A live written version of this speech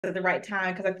at the right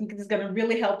time because I think this is going to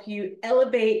really help you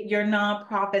elevate your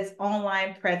nonprofit's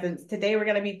online presence. Today, we're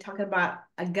going to be talking about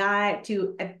a guide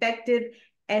to effective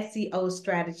SEO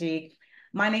strategy.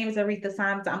 My name is Aretha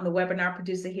Simons. I'm the webinar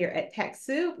producer here at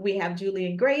TechSoup. We have Julie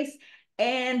and Grace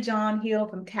and John Hill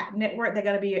from Tap Network. They're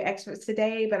going to be your experts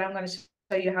today, but I'm going to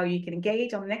show you how you can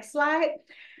engage on the next slide.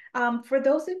 For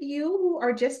those of you who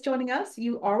are just joining us,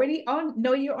 you already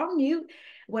know you're on mute.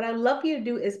 What I'd love for you to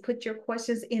do is put your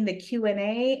questions in the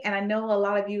Q&A. And I know a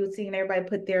lot of you are seeing everybody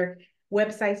put their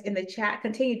websites in the chat.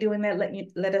 Continue doing that.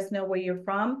 Let us know where you're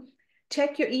from.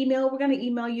 Check your email. We're going to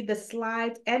email you the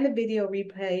slides and the video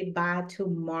replay by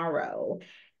tomorrow.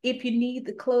 If you need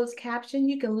the closed caption,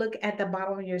 you can look at the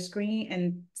bottom of your screen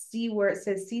and see where it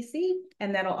says CC,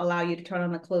 and that'll allow you to turn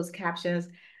on the closed captions.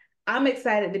 I'm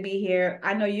excited to be here.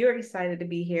 I know you're excited to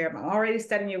be here. I'm already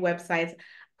studying your websites.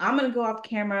 I'm going to go off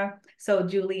camera so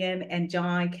Julian and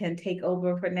John can take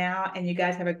over for now. And you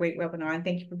guys have a great webinar. And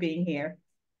thank you for being here.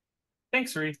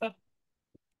 Thanks, Aretha.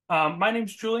 My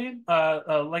name's Julian.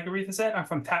 Like Aretha said, I'm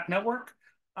from Tap Network.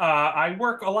 I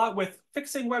work a lot with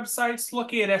fixing websites,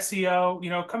 looking at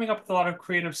SEO, coming up with a lot of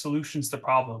creative solutions to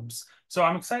problems. So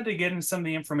I'm excited to get into some of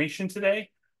the information today.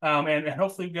 And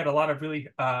hopefully we get a lot of really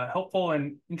helpful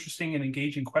and interesting and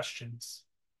engaging questions.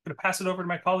 I'm going to pass it over to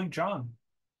my colleague, John.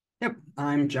 Yep,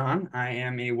 I'm John. I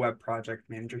am a web project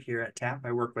manager here at TAP.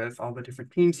 I work with all the different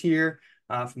teams here,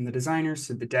 from the designers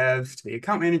to the devs to the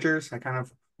account managers. I kind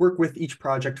of work with each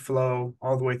project flow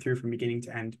all the way through from beginning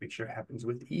to end to make sure it happens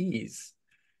with ease.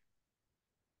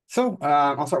 So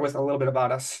I'll start with a little bit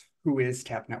about us. Who is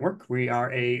TAP Network? We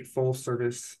are a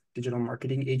full-service digital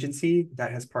marketing agency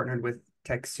that has partnered with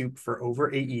TechSoup for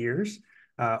over 8 years.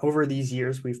 Over these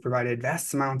years, we've provided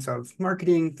vast amounts of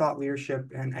marketing, thought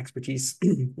leadership, and expertise,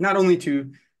 not only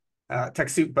to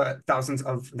TechSoup, but thousands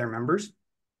of their members.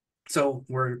 So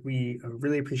we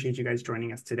really appreciate you guys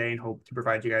joining us today and hope to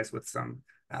provide you guys with some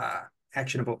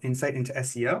actionable insight into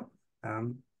SEO.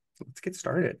 So let's get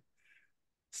started.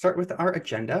 Start with our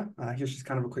agenda. Here's just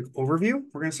kind of a quick overview.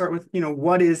 We're going to start with,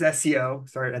 what is SEO?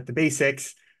 Start at the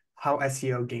basics, how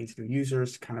SEO gains new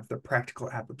users, kind of the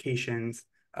practical applications,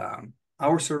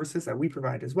 our services that we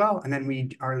provide as well. And then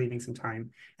we are leaving some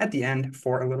time at the end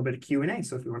for a little bit of Q&A.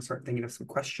 So if you want to start thinking of some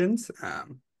questions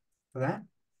for that.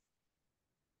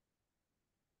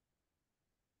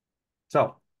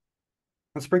 So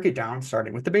let's break it down,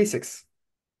 starting with the basics.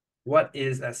 What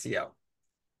is SEO?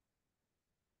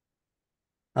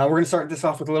 We're going to start this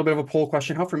off with a little bit of a poll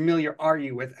question. How familiar are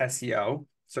you with SEO,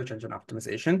 search engine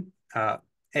optimization?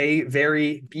 A,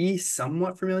 very, B,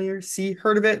 somewhat familiar, C,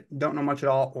 heard of it, don't know much at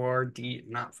all, or D,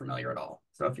 not familiar at all.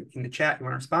 So if you're in the chat, you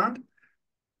want to respond.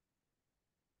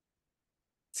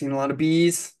 Seen a lot of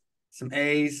B's, some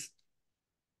A's.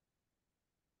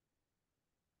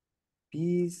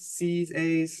 B's, C's,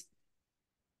 A's.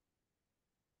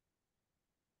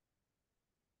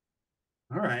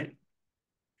 All right.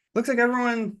 Looks like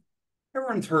everyone's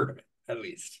heard of it, at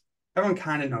least. Everyone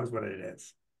kind of knows what it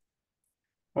is.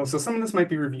 Well, so some of this might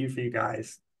be review for you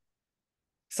guys.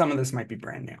 Some of this might be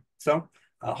brand new. So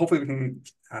hopefully we can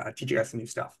teach you guys some new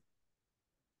stuff.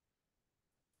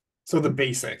 So the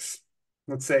basics.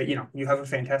 Let's say, you have a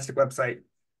fantastic website,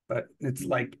 but it's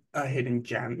like a hidden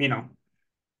gem.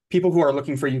 People who are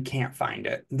looking for you can't find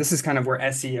it. This is kind of where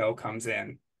SEO comes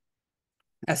in.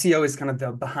 SEO is kind of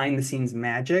the behind the scenes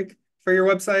magic for your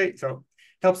website. So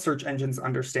it helps search engines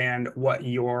understand what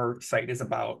your site is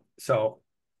about. So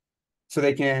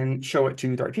they can show it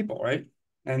to the right people, right?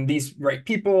 And these right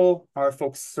people are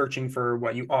folks searching for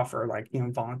what you offer, like,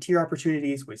 volunteer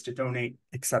opportunities, ways to donate,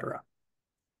 etc.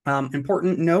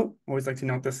 Important note, always like to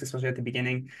note this, especially at the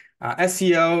beginning,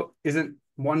 SEO isn't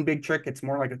one big trick. It's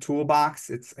more like a toolbox.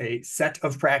 It's a set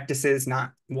of practices,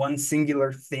 not one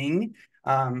singular thing.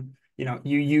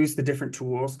 You use the different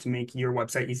tools to make your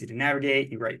website easy to navigate.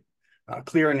 You write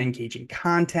clear and engaging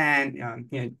content,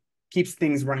 keeps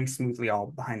things running smoothly all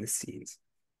behind the scenes.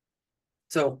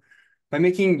 So by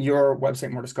making your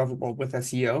website more discoverable with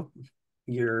SEO,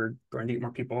 you're going to get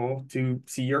more people to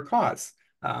see your cause.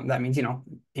 That means,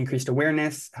 increased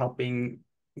awareness, helping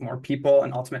more people,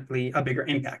 and ultimately a bigger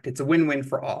impact. It's a win-win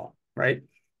for all, right?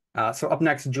 So up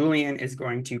next, Julian is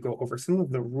going to go over some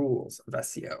of the rules of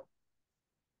SEO.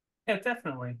 Yeah,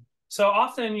 definitely. So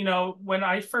often, when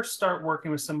I first start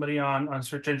working with somebody on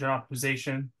search engine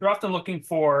optimization, they're often looking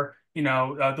for,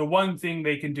 the one thing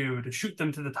they can do to shoot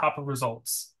them to the top of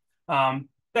results.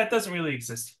 That doesn't really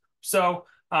exist. So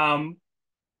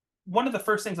one of the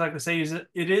first things I like to say is that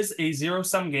it is a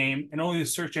zero-sum game, and only the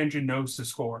search engine knows the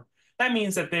score. That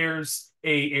means that there's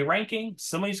a ranking.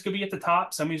 Somebody's going to be at the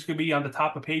top. Somebody's going to be on the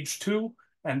top of page 2.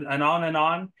 and on and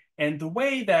on. And the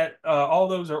way that all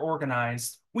those are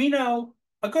organized, we know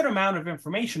a good amount of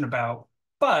information about,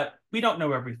 but we don't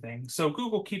know everything. So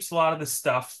Google keeps a lot of this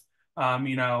stuff,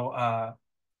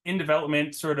 in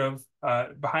development, sort of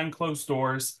behind closed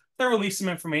doors. They'll release some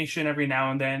information every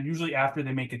now and then, usually after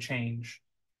they make a change.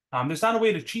 There's not a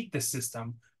way to cheat this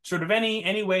system. Sort of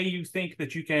any way you think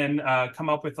that you can come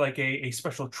up with like a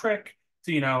special trick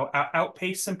to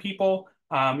outpace some people.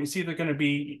 It's either going to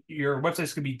be your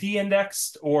website's going to be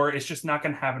de-indexed, or it's just not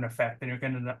going to have an effect, and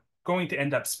you're going to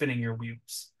end up spinning your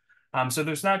wheels. So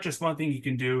there's not just one thing you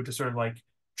can do to sort of like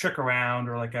trick around,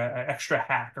 or like a extra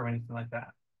hack or anything like that.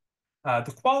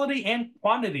 The quality and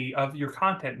quantity of your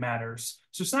content matters.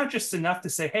 So it's not just enough to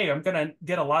say, hey, I'm going to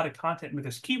get a lot of content with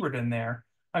this keyword in there.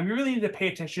 You really need to pay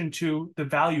attention to the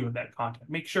value of that content.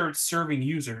 Make sure it's serving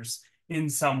users in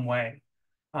some way.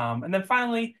 And then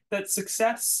finally, that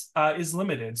success is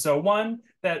limited. So one,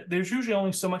 that there's usually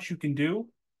only so much you can do,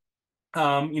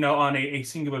 on a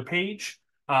singular page.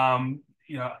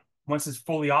 Once it's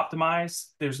fully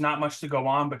optimized, there's not much to go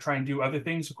on but try and do other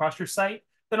things across your site.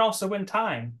 Then also in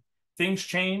time, things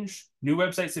change, new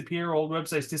websites appear, old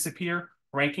websites disappear,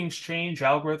 rankings change,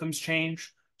 algorithms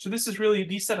change. So this is really,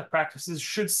 these set of practices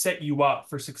should set you up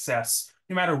for success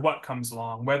no matter what comes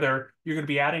along, whether you're going to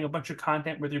be adding a bunch of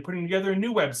content, whether you're putting together a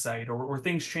new website, or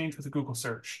things change with a Google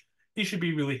search. These should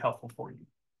be really helpful for you.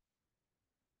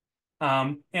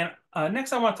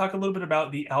 Next, I want to talk a little bit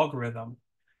about the algorithm.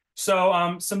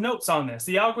 So some notes on this.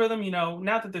 The algorithm, now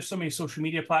that there's so many social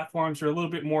media platforms, you're a little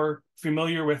bit more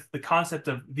familiar with the concept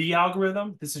of the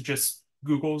algorithm. This is just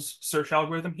Google's search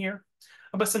algorithm here.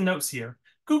 But some notes here.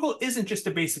 Google isn't just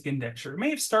a basic indexer. It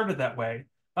may have started that way,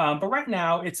 but right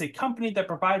now it's a company that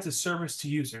provides a service to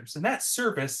users, and that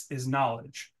service is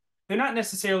knowledge. They're not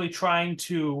necessarily trying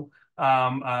to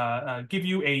give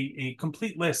you a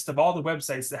complete list of all the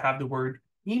websites that have the word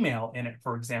email in it,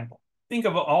 for example. Think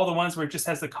of all the ones where it just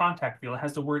has the contact field, it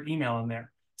has the word email in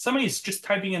there. Somebody's just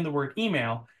typing in the word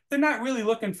email. They're not really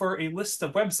looking for a list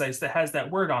of websites that has that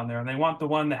word on there, and they want the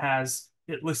one that has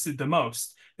it listed the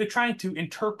most. They're trying to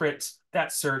interpret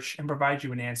that search and provide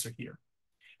you an answer here.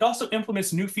 It also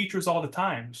implements new features all the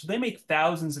time. So they make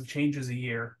thousands of changes a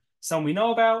year. Some we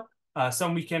know about,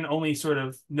 some we can only sort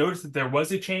of notice that there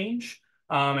was a change,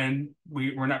 and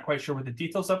we're not quite sure what the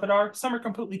details of it are. Some are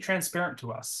completely transparent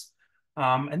to us.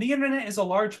 And the internet is a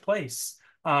large place.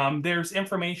 There's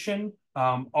information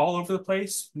all over the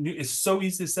place. It's so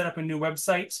easy to set up a new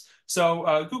website.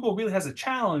 So Google really has a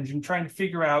challenge in trying to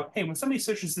figure out, hey, when somebody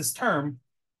searches this term,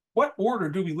 what order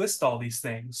do we list all these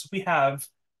things? We have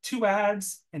 2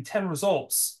 ads and 10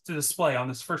 results to display on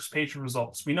this first page of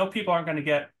results. We know people aren't going to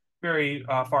get very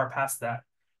far past that.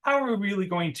 How are we really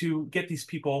going to get these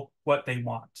people what they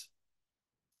want?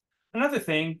 Another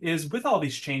thing is, with all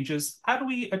these changes, how do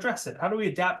we address it? How do we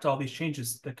adapt to all these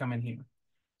changes that come in here?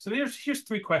 So here's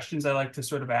 3 questions I like to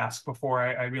sort of ask before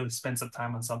I really spend some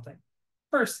time on something.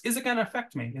 First, is it going to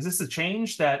affect me? Is this a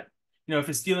change that, if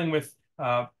it's dealing with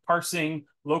parsing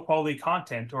low-quality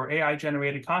content or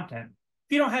AI-generated content,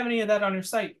 if you don't have any of that on your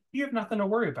site, you have nothing to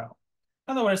worry about.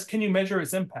 Another one is, can you measure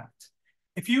its impact?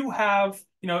 If you have,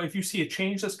 if you see a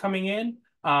change that's coming in,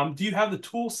 do you have the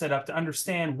tool set up to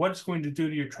understand what it's going to do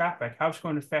to your traffic, how it's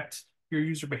going to affect your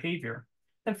user behavior?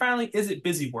 And finally, is it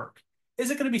busy work? Is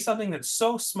it going to be something that's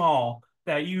so small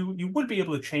that you would be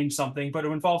able to change something, but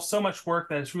it involves so much work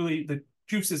that it's really, the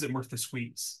juice isn't worth the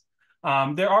squeeze?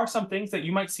 There are some things that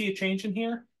you might see a change in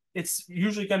here. It's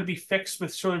usually going to be fixed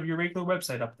with sort of your regular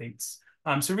website updates.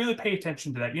 So really pay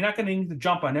attention to that. You're not going to need to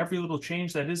jump on every little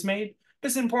change that is made.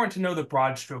 It's important to know the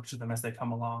broad strokes of them as they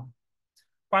come along.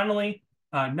 Finally,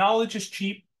 knowledge is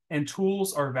cheap and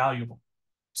tools are valuable.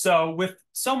 So with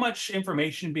so much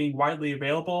information being widely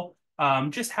available,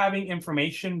 just having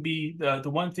information be the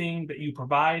one thing that you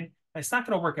provide, it's not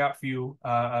going to work out for you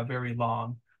very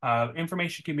long.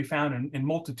 Information can be found in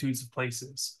multitudes of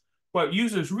places. What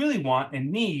users really want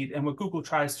and need, and what Google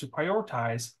tries to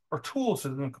prioritize, are tools for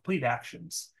them to complete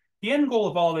actions. The end goal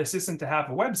of all this isn't to have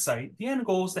a website. The end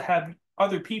goal is to have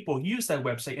other people use that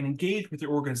website and engage with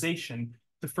your organization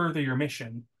to further your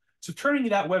mission. So turning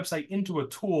that website into a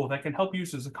tool that can help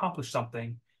users accomplish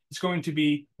something is going to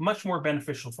be much more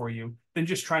beneficial for you than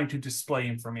just trying to display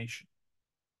information.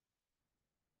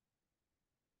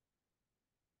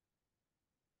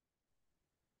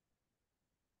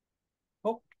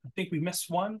 Oh, I think we missed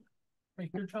one right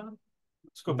here, John.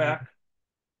 Let's go back.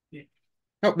 Yeah.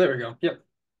 Oh, there we go. Yep.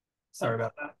 Sorry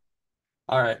about that.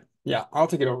 All right. Yeah, I'll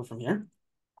take it over from here.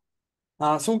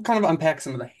 So we'll kind of unpack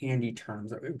some of the handy terms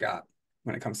that we've got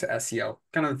when it comes to SEO,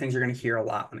 kind of the things you're going to hear a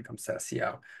lot when it comes to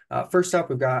SEO. First up,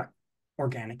 we've got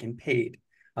organic and paid.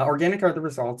 Organic are the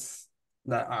results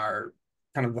that are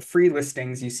kind of the free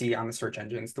listings you see on the search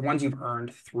engines, the ones you've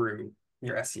earned through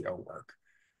your SEO work.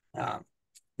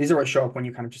 These are what show up when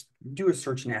you kind of just do a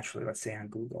search naturally, let's say on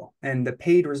Google. And the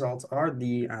paid results are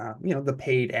the, the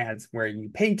paid ads where you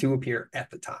pay to appear at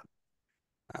the top.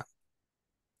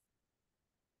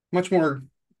 Much more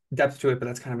depth to it, but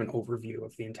that's kind of an overview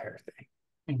of the entire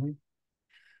thing.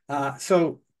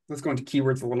 So let's go into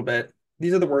keywords a little bit.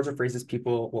 These are the words or phrases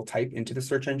people will type into the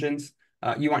search engines.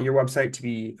 You want your website to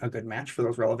be a good match for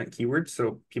those relevant keywords.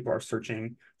 So people are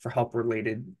searching for help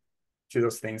related to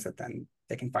those things that then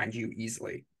they can find you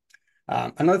easily.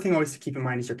 Another thing always to keep in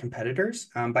mind is your competitors.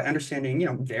 By understanding,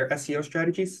 their SEO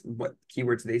strategies, what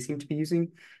keywords they seem to be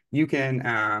using, you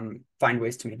can find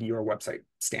ways to make your website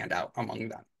stand out among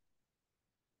them.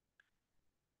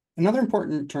 Another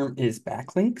important term is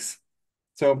backlinks.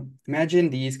 So imagine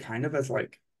these kind of as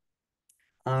like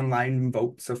online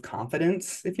votes of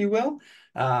confidence, if you will.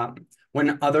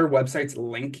 When other websites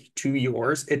link to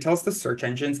yours, it tells the search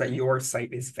engines that your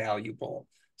site is valuable.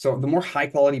 So the more high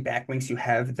quality backlinks you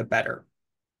have, the better.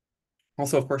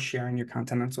 Also, of course, sharing your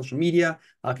content on social media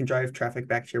can drive traffic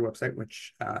back to your website,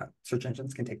 which search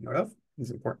engines can take note of. This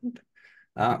is important.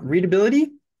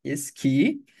 Readability is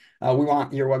key. We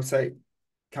want your website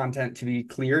content to be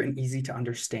clear and easy to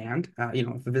understand.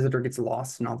 If a visitor gets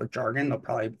lost in all the jargon, they'll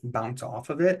probably bounce off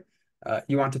of it.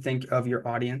 You want to think of your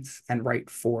audience and write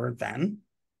for them.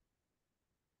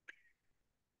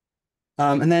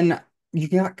 And then you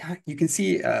can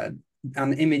see on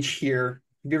the image here,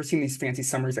 have you ever seen these fancy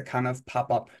summaries that kind of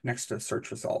pop up next to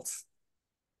search results?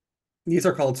 These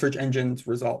are called search engines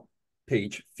result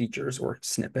page features or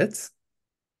snippets.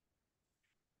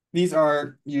 These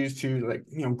are used to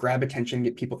grab attention,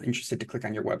 get people interested to click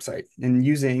on your website. And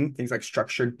using things like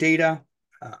structured data,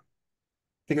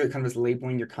 think of it kind of as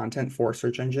labeling your content for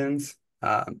search engines,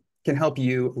 can help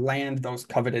you land those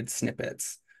coveted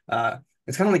snippets.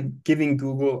 It's kind of like giving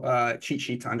Google a cheat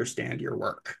sheet to understand your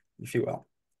work, if you will.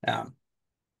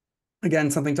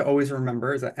 Again, something to always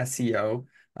remember is that SEO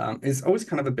is always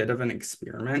kind of a bit of an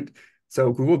experiment.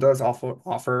 So Google does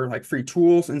offer like free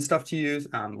tools and stuff to use,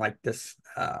 like this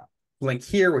link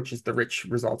here, which is the rich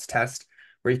results test,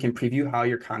 where you can preview how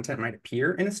your content might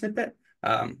appear in a snippet,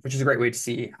 which is a great way to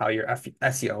see how your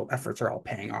SEO efforts are all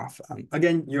paying off.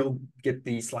 Again, you'll get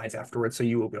the slides afterwards, so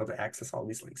you will be able to access all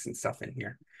these links and stuff in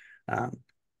here.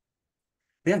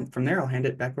 Yeah, from there, I'll hand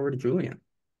it back over to Julian.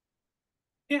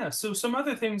 Yeah, so some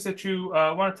other things that you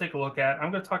want to take a look at,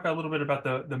 I'm going to talk a little bit about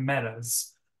the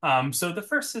metas. So the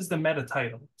first is the meta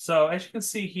title. So as you can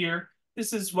see here,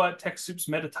 this is what TechSoup's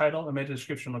meta title and meta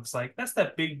description looks like. That's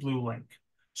that big blue link.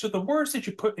 So the words that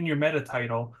you put in your meta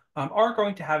title are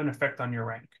going to have an effect on your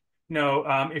rank.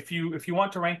 If you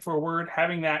want to rank for a word,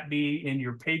 having that be in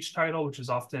your page title, which is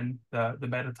often the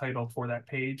meta title for that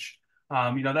page,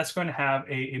 that's going to have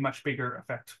a much bigger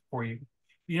effect for you.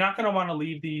 You're not going to want to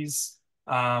leave these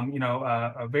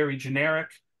very generic.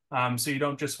 So you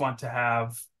don't just want to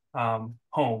have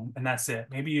home and that's it.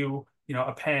 Maybe you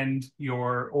append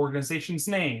your organization's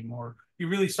name, or you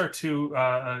really start to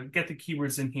get the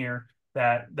keywords in here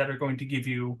that are going to give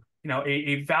you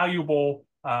a valuable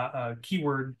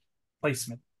keyword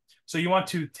placement. So you want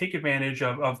to take advantage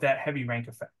of that heavy rank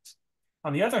effect.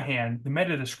 On the other hand, the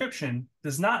meta description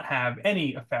does not have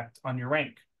any effect on your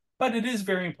rank, but it is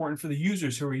very important for the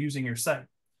users who are using your site.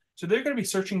 So they're going to be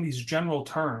searching these general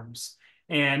terms,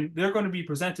 and they're going to be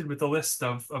presented with a list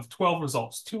of 12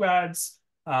 results, 2 ads,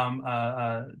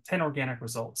 10 organic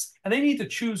results, and they need to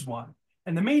choose one.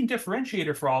 And the main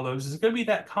differentiator for all those is going to be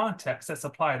that context that's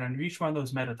applied under each one of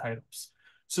those meta titles.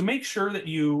 So make sure that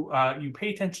you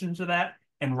pay attention to that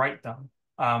and write them.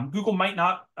 Google might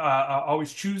not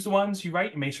always choose the ones you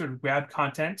write. You may sort of grab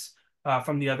content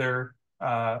from the other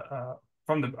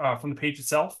from the page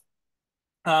itself.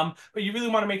 But you really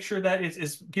want to make sure that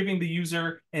it's giving the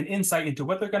user an insight into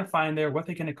what they're going to find there, what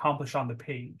they can accomplish on the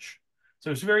page.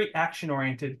 So it's very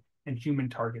action-oriented and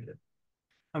human-targeted.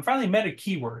 And finally, meta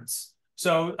keywords.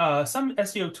 So some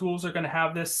SEO tools are going to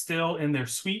have this still in their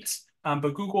suites,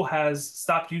 but Google has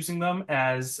stopped using them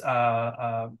as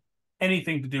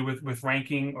anything to do with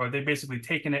ranking, or they've basically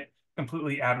taken it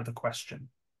completely out of the question.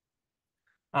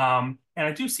 And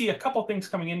I do see a couple things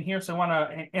coming in here, so I want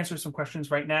to answer some questions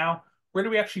right now. Where do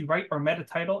we actually write our meta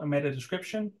title and meta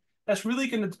description? That's really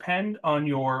going to depend on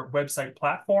your website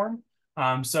platform.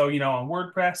 So, on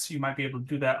WordPress, you might be able to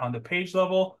do that on the page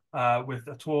level with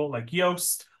a tool like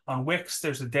Yoast. On Wix,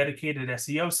 there's a dedicated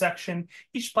SEO section.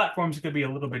 Each platform is going to be a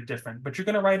little bit different, but you're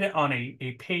going to write it on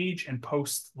a page and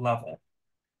post level.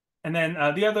 And then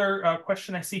the other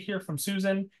question I see here from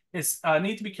Susan is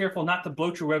need to be careful not to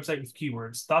bloat your website with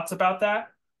keywords. Thoughts about that?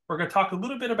 We're going to talk a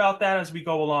little bit about that as we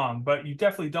go along, but you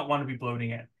definitely don't want to be bloating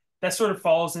it. That sort of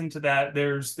falls into that.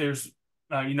 There's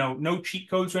no cheat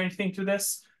codes or anything to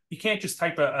this. You can't just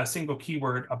type a single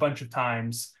keyword a bunch of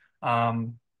times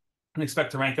and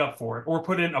expect to rank up for it, or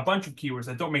put in a bunch of keywords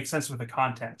that don't make sense with the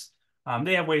content.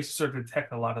 They have ways to sort of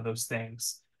detect a lot of those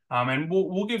things. And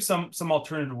we'll give some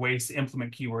alternative ways to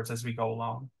implement keywords as we go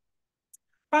along.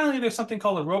 Finally, there's something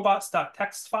called a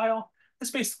robots.txt file.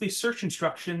 It's basically search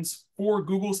instructions for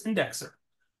Google's indexer.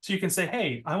 So you can say,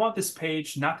 hey, I want this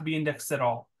page not to be indexed at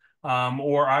all.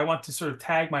 Or I want to sort of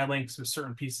tag my links with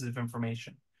certain pieces of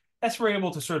information. That's where we're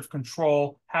able to sort of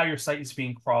control how your site is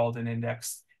being crawled and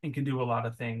indexed, and can do a lot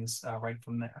of things right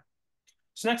from there.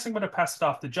 So next, I'm going to pass it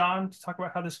off to John to talk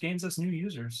about how this gains us new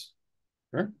users.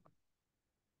 Sure.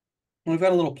 We've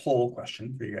got a little poll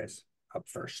question for you guys up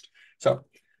first. So,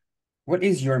 what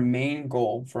is your main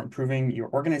goal for improving your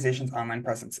organization's online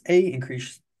presence? A,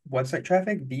 increase website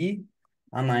traffic. B,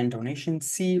 online donations.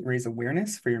 C, raise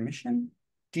awareness for your mission.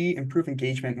 D, improve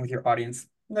engagement with your audience.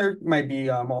 There might be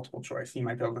a multiple choice. You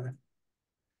might be able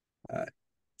to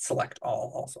select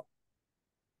all also.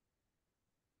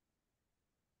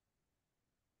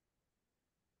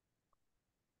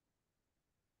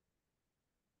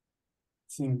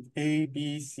 Seen A,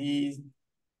 B, C,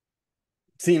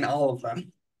 seen all of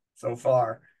them so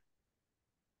far.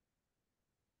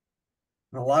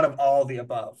 And a lot of all the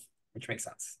above, which makes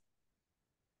sense.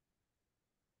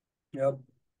 Yep.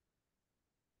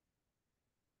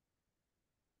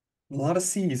 A lot of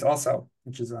C's also,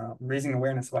 which is raising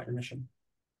awareness about your mission.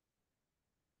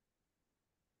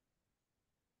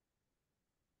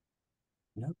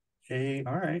 Yep. Okay,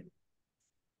 all right.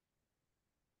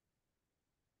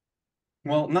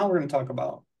 Well, now we're going to talk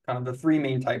about kind of the three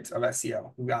main types of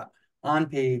SEO. We've got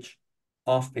on-page,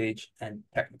 off-page, and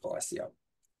technical SEO.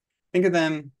 Think of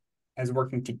them as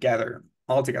working together,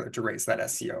 all together to raise that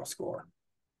SEO score.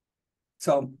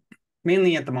 So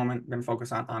mainly at the moment, we're going to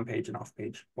focus on page and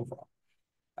off-page overall.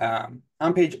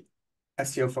 On-page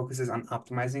SEO focuses on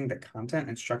optimizing the content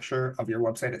and structure of your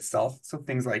website itself. So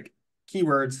things like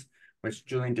keywords, which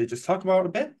Julian did just talk about a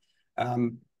bit.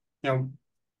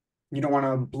 You don't want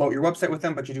to bloat your website with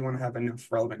them, but you do want to have enough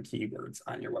relevant keywords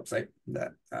on your website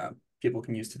that people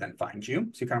can use to then find you.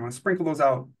 So you kind of want to sprinkle those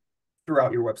out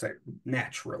throughout your website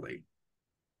naturally.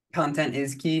 Content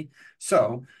is key.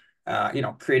 So,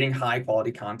 creating high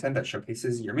quality content that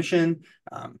showcases your mission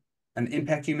and the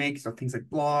impact you make. So things like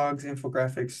blogs,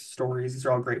 infographics, stories, these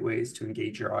are all great ways to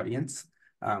engage your audience.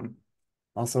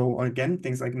 Also, again,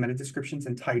 things like meta descriptions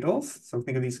and titles. So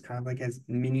think of these kind of like as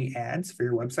mini ads for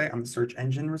your website on the search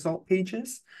engine result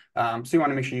pages. So you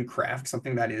want to make sure you craft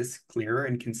something that is clear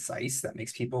and concise that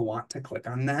makes people want to click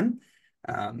on them.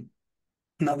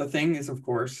 Another thing is, of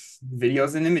course,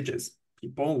 videos and images.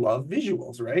 People love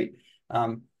visuals, right?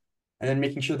 And then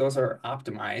making sure those are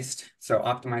optimized. So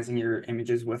optimizing your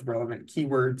images with relevant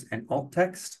keywords and alt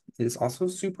text is also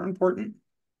super important.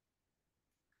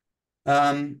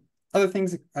 Other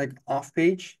things like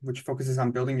off-page, which focuses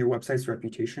on building your website's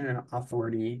reputation and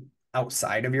authority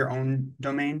outside of your own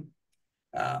domain.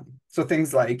 So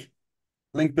things like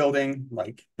link building,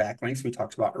 like backlinks we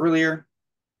talked about earlier.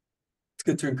 It's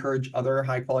good to encourage other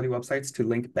high-quality websites to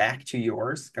link back to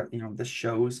yours. This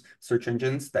shows search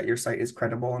engines that your site is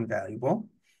credible and valuable.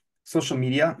 Social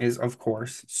media is, of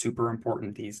course, super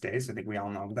important these days. I think we all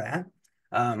know that.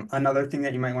 Another thing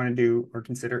that you might want to do or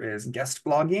consider is guest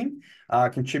blogging.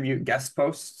 Contribute guest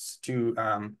posts to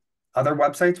other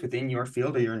websites within your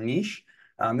field or your niche.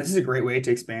 This is a great way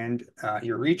to expand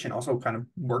your reach and also kind of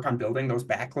work on building those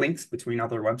backlinks between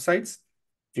other websites.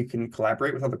 If you can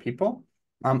collaborate with other people.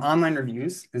 Online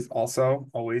reviews is also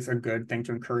always a good thing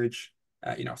to encourage,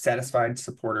 satisfied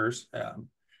supporters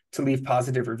to leave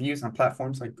positive reviews on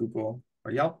platforms like Google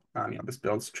or Yelp. This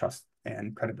builds trust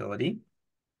and credibility.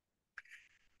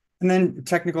 And then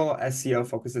technical SEO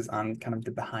focuses on kind of the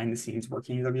behind the scenes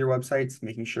workings of your websites,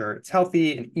 making sure it's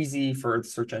healthy and easy for the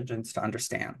search engines to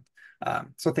understand.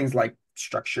 So things like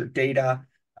structured data,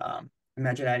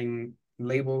 imagine adding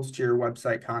labels to your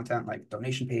website content like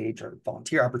donation page or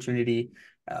volunteer opportunity.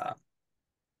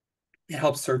 It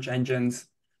helps search engines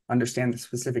understand the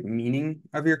specific meaning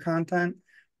of your content,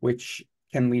 which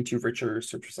can lead to richer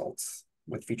search results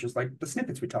with features like the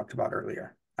snippets we talked about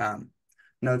earlier.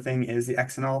 Another thing is the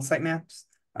XML sitemaps.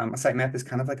 A sitemap is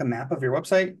kind of like a map of your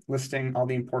website, listing all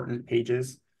the important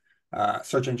pages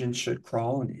search engines should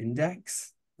crawl and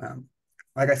index.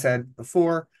 Like I said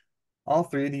before, All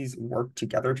three of these work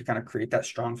together to kind of create that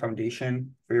strong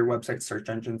foundation for your website search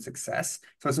engine success.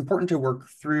 So it's important to work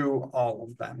through all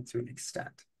of them to an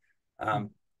extent.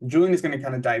 Julian is going to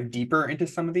kind of dive deeper into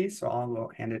some of these, so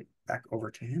I'll hand it back over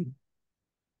to him.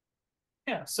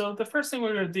 Yeah, so the first thing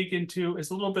we're going to dig into is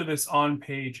a little bit of this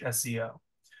on-page SEO.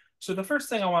 So the first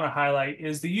thing I want to highlight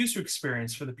is the user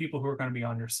experience for the people who are going to be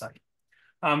on your site.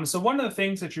 So one of the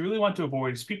things that you really want to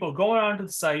avoid is people going onto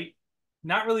the site,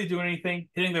 not really doing anything,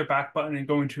 hitting their back button and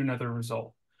going to another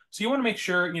result. So you want to make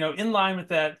sure, in line with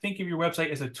that, think of your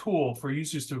website as a tool for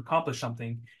users to accomplish something.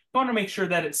 You want to make sure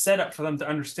that it's set up for them to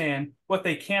understand what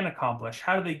they can accomplish.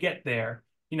 How do they get there?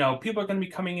 People are going to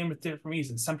be coming in with different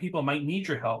reasons. Some people might need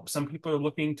your help. Some people are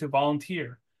looking to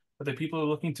volunteer. Other people are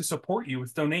looking to support you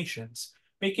with donations.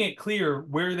 Making it clear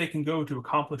where they can go to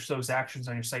accomplish those actions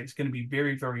on your site is going to be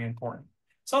very, very important.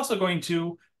 It's also going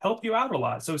to help you out a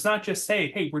lot. So it's not just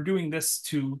say, hey, we're doing this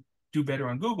to do better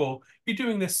on Google. You're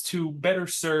doing this to better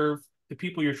serve the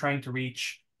people you're trying to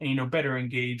reach and, better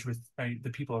engage with the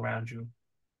people around you.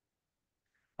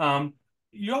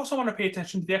 You also want to pay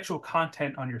attention to the actual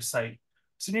content on your site.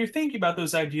 So when you're thinking about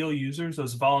those ideal users,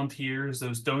 those volunteers,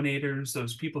 those donators,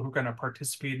 those people who are going to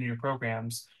participate in your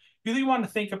programs, you really want to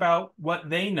think about what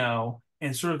they know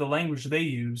and sort of the language they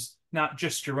use, not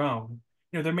just your own.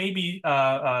 There may be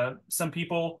some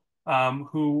people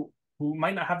who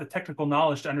might not have the technical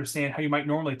knowledge to understand how you might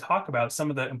normally talk about some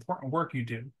of the important work you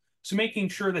do. So making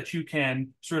sure that you can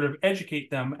sort of educate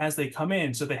them as they come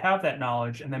in so they have that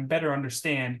knowledge and then better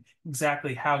understand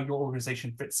exactly how your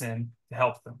organization fits in to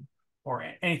help them or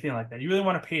anything like that. You really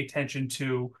want to pay attention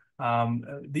to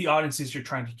the audiences you're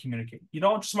trying to communicate. You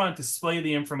don't just want to display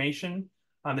the information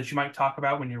that you might talk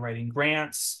about when you're writing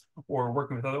grants or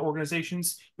working with other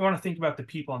organizations. You want to think about the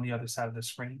people on the other side of the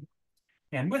screen.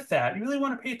 And with that, you really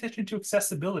want to pay attention to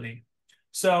accessibility.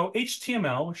 So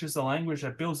HTML, which is the language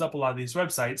that builds up a lot of these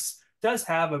websites, does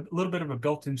have a little bit of a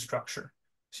built-in structure.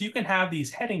 So you can have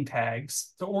these heading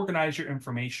tags to organize your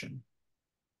information.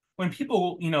 When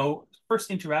people,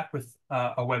 first interact with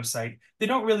a website, they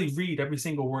don't really read every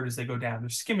single word as they go down. They're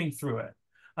skimming through it.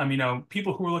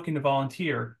 People who are looking to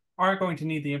volunteer aren't going to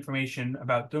need the information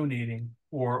about donating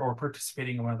or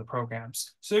participating in one of the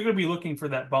programs. So they're going to be looking for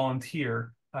that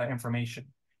volunteer information.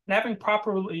 And having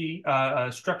properly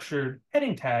structured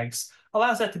heading tags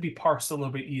allows that to be parsed a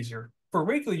little bit easier for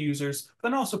regular users, but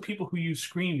then also people who use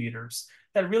screen readers.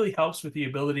 That really helps with the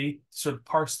ability to sort of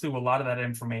parse through a lot of that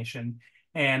information.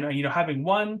 And having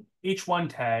one H1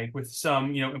 tag with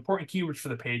some important keywords for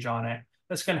the page on it,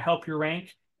 that's going to help your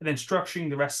rank. And then structuring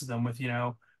the rest of them with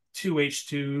two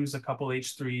H2s, a couple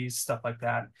H3s, stuff like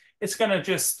that. It's going to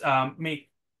just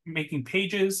making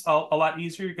pages a lot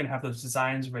easier. You're going to have those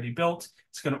designs already built.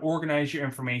 It's going to organize your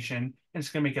information, and it's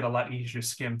going to make it a lot easier to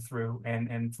skim through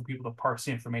and for people to parse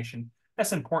the information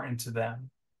that's important to them.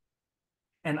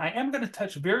 And I am going to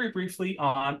touch very briefly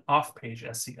on off-page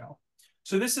SEO.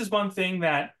 So this is one thing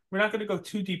that we're not going to go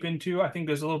too deep into. I think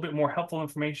there's a little bit more helpful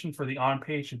information for the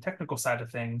on-page and technical side of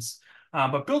things.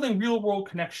 But building real-world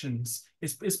connections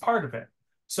is part of it.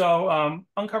 So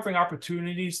uncovering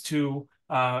opportunities to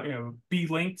be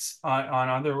linked on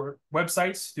other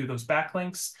websites through those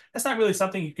backlinks. That's not really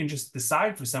something you can just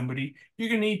decide for somebody. You're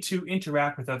going to need to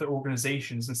interact with other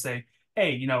organizations and say,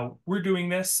 hey, we're doing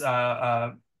this.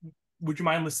 Would you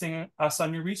mind listing us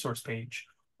on your resource page?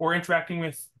 Or interacting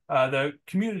with the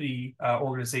community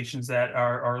organizations that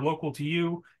are local to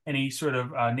you, any sort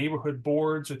of neighborhood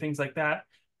boards or things like that.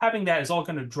 Having that is all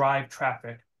going to drive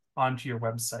traffic onto your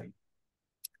website.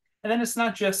 And then it's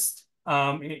not just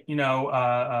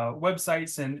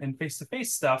websites and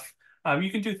face-to-face stuff.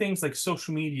 You can do things like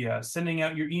social media, sending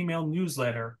out your email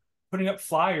newsletter, putting up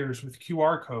flyers with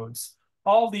QR codes.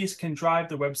 All of these can drive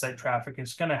the website traffic.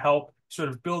 It's going to help sort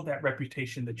of build that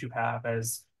reputation that you have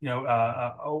as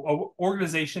an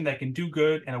organization that can do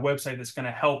good and a website that's going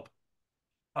to help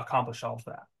accomplish all of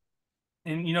that.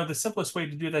 And the simplest way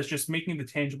to do that is just making the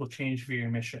tangible change for your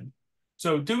mission.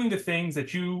 So doing the things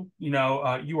that you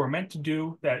are meant to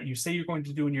do, that you say you're going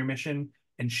to do in your mission,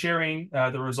 and sharing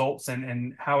the results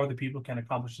and how other people can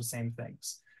accomplish the same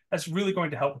things. That's really going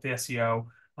to help with the SEO.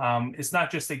 It's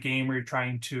not just a game where you're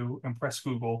trying to impress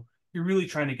Google. You're really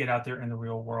trying to get out there in the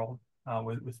real world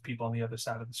with people on the other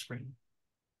side of the screen.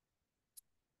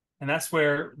 And that's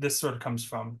where this sort of comes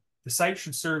from. The site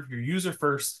should serve your user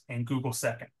first and Google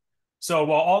second. So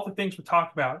while all the things we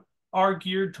talked about are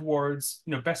geared towards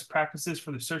best practices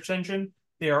for the search engine,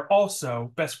 they are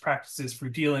also best practices for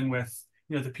dealing with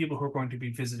the people who are going to be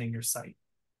visiting your site.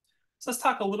 So let's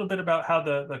talk a little bit about how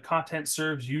the content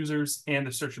serves users and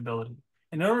the searchability.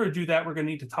 And in order to do that, we're going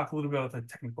to need to talk a little bit about the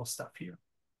technical stuff here.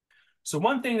 So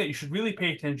one thing that you should really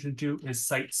pay attention to is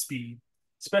site speed,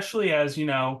 especially as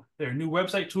there are new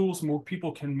website tools, more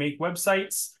people can make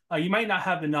websites. You might not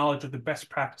have the knowledge of the best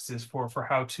practices for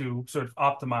how to sort of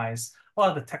optimize a lot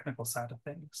of the technical side of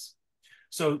things.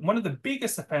 So one of the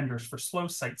biggest offenders for slow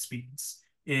site speeds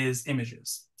is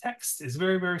images. Text is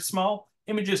very, very small.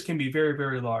 Images can be very,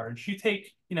 very large. You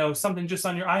take, something just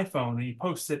on your iPhone and you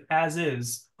post it as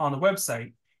is on the website,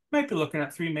 you might be looking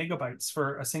at 3 megabytes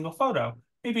for a single photo.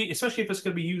 Maybe, especially if it's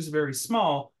going to be used very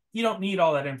small, you don't need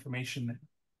all that information there.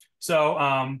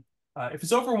 So if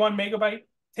it's over 1 megabyte,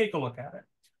 take a look at it.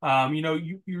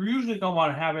 You're usually going to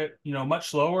want to have it,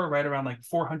 much lower, right around like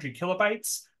 400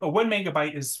 kilobytes. But 1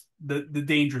 megabyte is the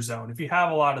danger zone. If you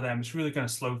have a lot of them, it's really going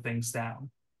to slow things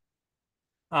down.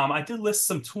 I did list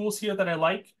some tools here that I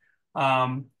like.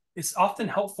 It's often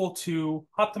helpful to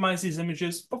optimize these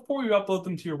images before you upload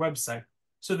them to your website.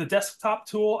 So the desktop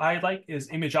tool I like is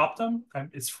Image Optim.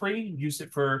 It's free. Used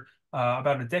it for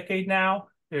about a decade now.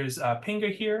 There's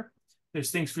Pinga here.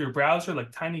 There's things for your browser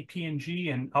like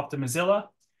TinyPNG and Optimizilla.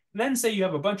 And then say you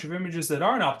have a bunch of images that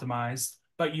aren't optimized,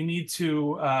 but you need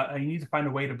to find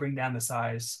a way to bring down the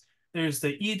size. There's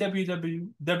the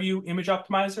EWWW Image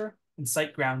Optimizer and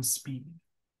SiteGround Speed.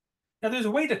 Now, there's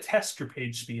a way to test your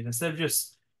page speed instead of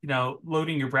just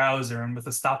loading your browser and with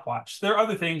a stopwatch. There are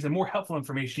other things and more helpful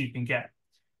information you can get.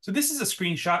 So this is a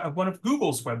screenshot of one of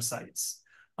Google's websites.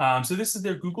 So this is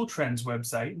their Google Trends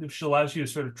website, which allows you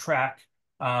to sort of track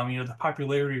the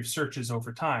popularity of searches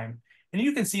over time. And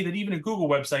you can see that even a Google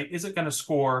website isn't going to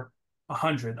score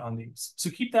 100 on these. So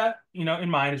keep that in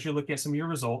mind as you're looking at some of your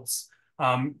results.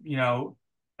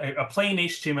 A plain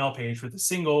HTML page with a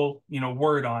single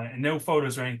word on it and no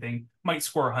photos or anything might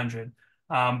score 100.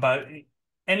 But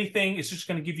anything is just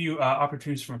going to give you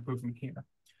opportunities for improvement here.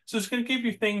 So it's going to give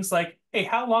you things like, hey,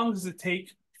 how long does it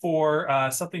take for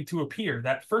something to appear,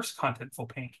 that first contentful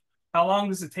page? How long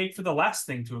does it take for the last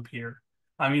thing to appear?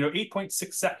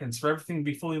 8.6 seconds for everything to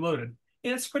be fully loaded.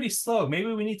 It's pretty slow.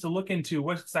 Maybe we need to look into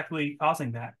what's exactly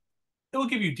causing that. It will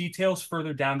give you details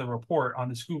further down the report on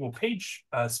this Google page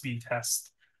speed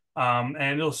test.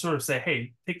 And it'll sort of say,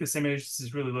 hey, take this image, this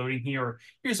is really loading here, or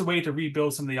here's a way to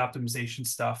rebuild some of the optimization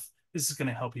stuff. This is going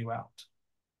to help you out.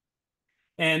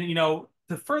 And,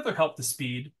 to further help the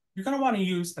speed, you're going to want to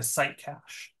use a site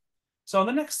cache. So on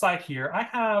the next slide here, I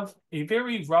have a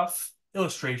very rough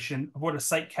illustration of what a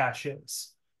site cache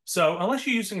is. So unless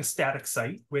you're using a static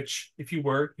site, which if you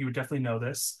were, you would definitely know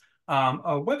this,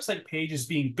 a website page is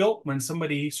being built when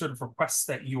somebody sort of requests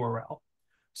that URL.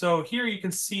 So here you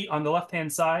can see on the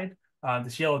left-hand side,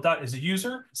 this yellow dot is a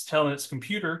user. It's telling its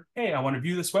computer, hey, I want to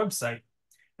view this website.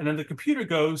 And then the computer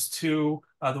goes to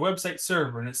the website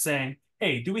server and it's saying,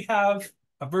 hey, do we have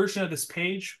a version of this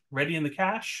page ready in the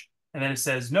cache? And then it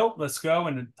says, nope, let's go.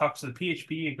 And it talks to the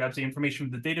PHP, it grabs the information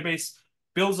from the database,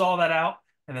 builds all that out,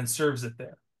 and then serves it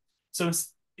there. So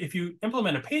if you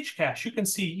implement a page cache, you can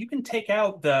see you can take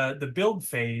out the build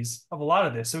phase of a lot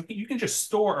of this. So you can just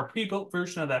store a pre-built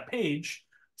version of that page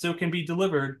so it can be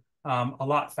delivered a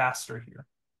lot faster here.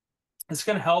 It's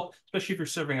going to help, especially if you're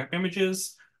serving up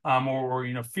images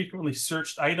or frequently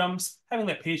searched items. Having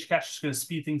that page cache is going to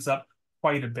speed things up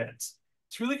quite a bit.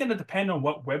 It's really going to depend on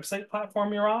what website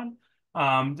platform you're on,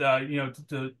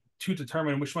 to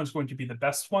determine which one's going to be the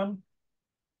best one.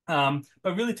 But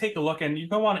really take a look, and you're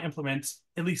going to want to implement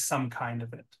at least some kind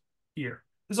of it here.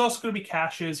 There's also going to be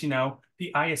caches.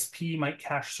 The ISP might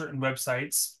cache certain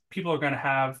websites. People are going to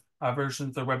have versions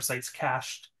of their websites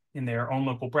cached in their own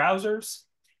local browsers.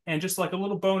 And just like a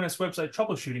little bonus website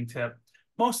troubleshooting tip,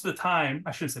 most of the time,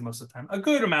 I shouldn't say most of the time, a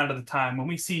good amount of the time when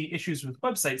we see issues with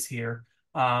websites here,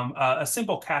 a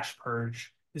simple cache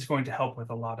purge is going to help with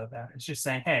a lot of that. It's just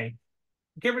saying, hey,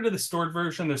 get rid of the stored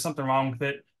version. There's something wrong with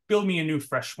it. Build me a new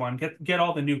fresh one. Get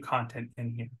all the new content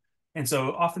in here. And so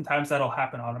oftentimes that'll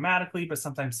happen automatically, but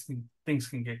sometimes things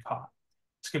can get caught.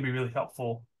 It's going to be really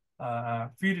helpful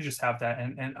for you to just have that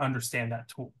and understand that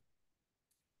tool.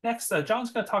 Next,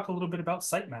 John's going to talk a little bit about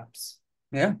sitemaps.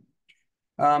 Yeah.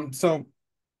 So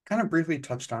kind of briefly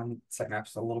touched on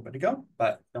sitemaps a little bit ago,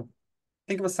 but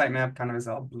think of a sitemap kind of as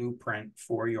a blueprint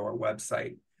for your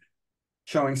website,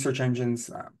 showing search engines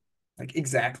like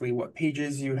exactly what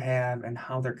pages you have and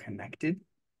how they're connected.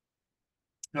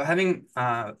 Having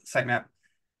a sitemap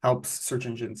helps search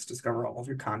engines discover all of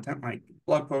your content, like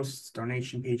blog posts,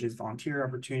 donation pages, volunteer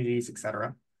opportunities,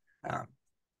 etc.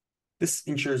 This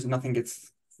ensures nothing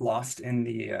gets lost in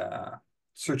the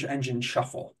search engine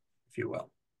shuffle, if you will.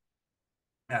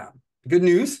 Good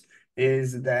news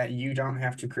is that you don't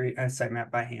have to create a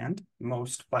sitemap by hand.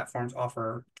 Most platforms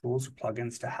offer tools or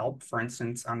plugins to help. For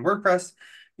instance, on WordPress,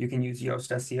 you can use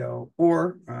Yoast SEO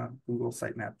or Google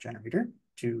Sitemap Generator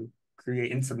to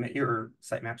create and submit your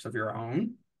sitemaps of your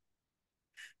own.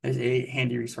 There's a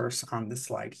handy resource on this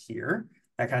slide here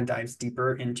that kind of dives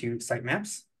deeper into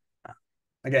sitemaps.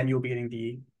 Again, you'll be getting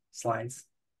the slides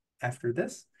after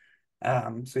this.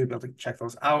 So you'll be able to check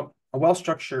those out. A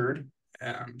well-structured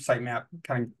sitemap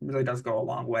kind of really does go a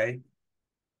long way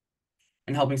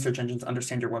in helping search engines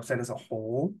understand your website as a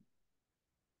whole.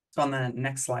 So on the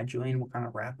next slide, Julian, we'll kind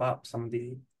of wrap up some of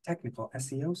the technical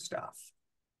SEO stuff.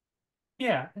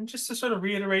 Yeah, and just to sort of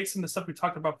reiterate some of the stuff we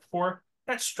talked about before,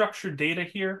 that structured data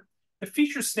here, the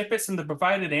feature snippets and the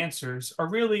provided answers are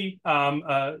really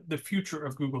the future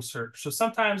of Google search. So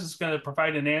sometimes it's going to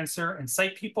provide an answer and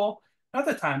cite people.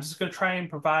 Other times it's going to try and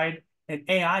provide an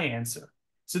AI answer.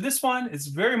 So this one is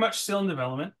very much still in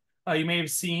development. You may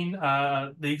have seen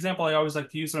the example I always like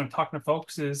to use when I'm talking to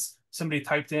folks is somebody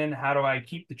typed in, how do I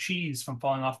keep the cheese from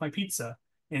falling off my pizza?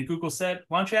 And Google said,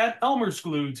 why don't you add Elmer's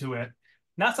glue to it?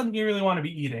 Not something you really want to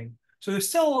be eating. So there's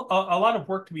still a lot of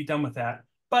work to be done with that.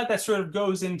 But that sort of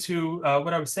goes into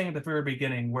what I was saying at the very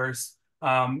beginning, whereas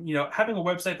having a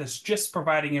website that's just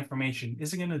providing information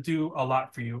isn't going to do a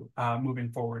lot for you moving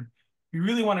forward. You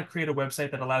really want to create a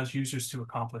website that allows users to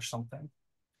accomplish something.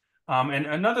 And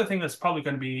another thing that's probably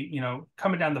going to be,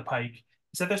 coming down the pike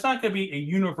is that there's not going to be a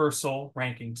universal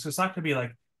ranking. So it's not going to be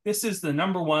like, this is the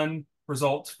 #1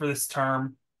 result for this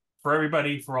term for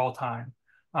everybody for all time.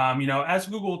 As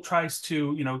Google tries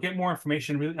to, get more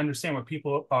information, really understand what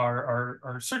people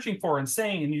are searching for and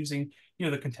saying and using,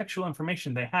 the contextual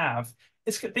information they have,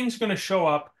 things are going to show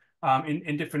up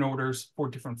in different orders for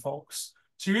different folks.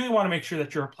 So you really want to make sure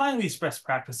that you're applying these best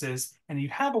practices and you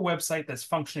have a website that's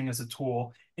functioning as a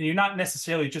tool, and you're not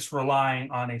necessarily just relying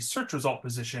on a search result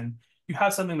position. You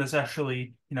have something that's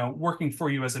actually, working for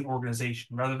you as an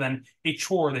organization rather than a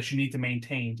chore that you need to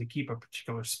maintain to keep a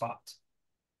particular spot.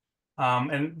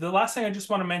 And the last thing I just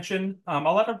want to mention, a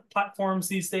lot of platforms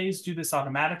these days do this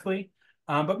automatically,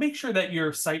 but make sure that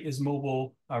your site is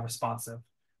mobile responsive.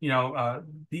 The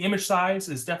image size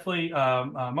is definitely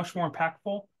much more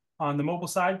impactful on the mobile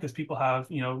side because people have,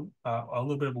 a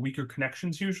little bit of weaker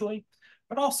connections usually.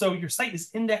 But also your site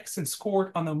is indexed and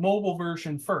scored on the mobile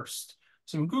version first.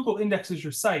 So when Google indexes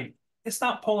your site, it's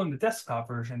not pulling the desktop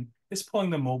version, it's pulling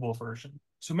the mobile version.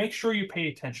 So make sure you pay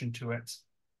attention to it.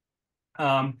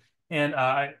 And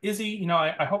Izzy,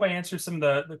 I hope I answered some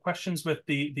of the questions with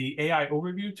the AI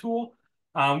overview tool.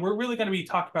 We're really going to be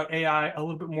talking about AI a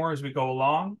little bit more as we go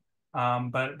along,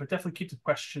 but definitely keep the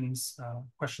questions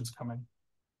coming.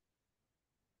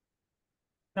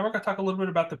 Now we're going to talk a little bit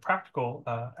about the practical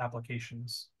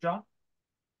applications. John?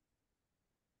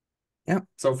 Yeah.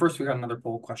 So first, we got another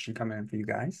poll question coming in for you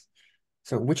guys.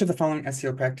 So which of the following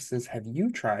SEO practices have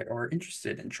you tried or are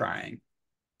interested in trying?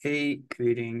 A,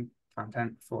 creating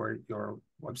content for your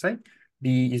website.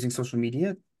 B, using social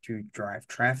media to drive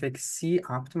traffic. C,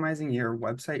 optimizing your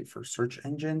website for search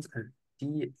engines. Or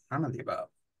D, none of the above.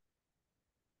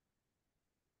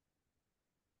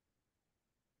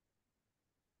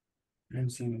 I'm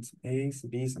seeing some A's, some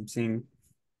B's. I'm seeing,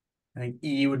 I think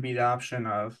E would be the option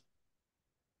of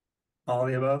all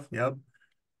the above. Yep.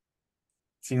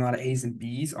 Seeing a lot of A's and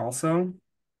B's also.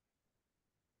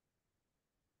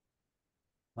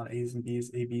 A lot of A's and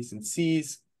B's, A, B's, and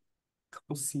C's. A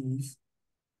couple C's.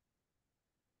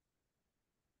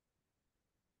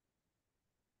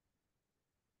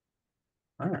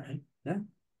 All right. Yeah.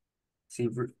 See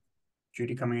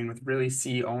Judy coming in with really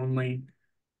C only.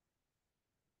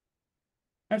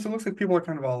 And so it looks like people are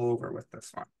kind of all over with this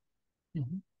one.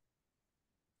 Mm-hmm.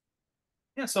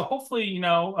 Yeah, so hopefully,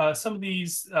 some of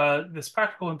these, this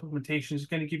practical implementation is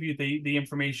going to give you the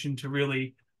information to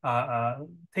really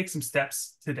take some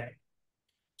steps today.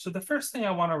 So the first thing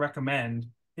I want to recommend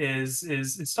is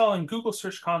installing Google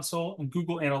Search Console and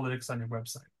Google Analytics on your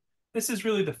website. This is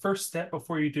really the first step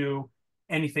before you do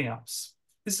anything else.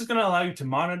 This is going to allow you to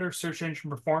monitor search engine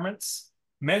performance,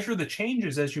 measure the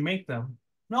changes as you make them,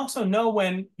 and also know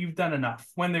when you've done enough.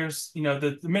 When there's,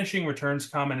 the diminishing returns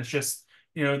come and it's just,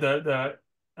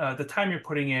 the time you're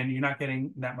putting in, you're not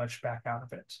getting that much back out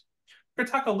of it. We're going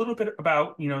to talk a little bit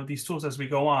about, these tools as we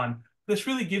go on. This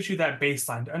really gives you that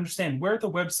baseline to understand where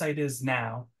the website is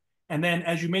now. And then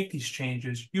as you make these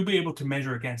changes, you'll be able to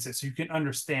measure against it so you can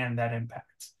understand that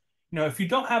impact. If you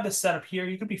don't have this set up here,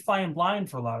 you could be flying blind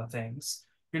for a lot of things.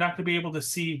 You're not going to be able to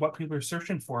see what people are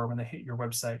searching for when they hit your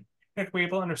website. You're not going to be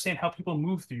able to understand how people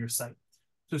move through your site.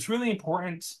 So it's really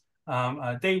important,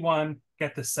 day one,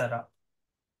 get this set up.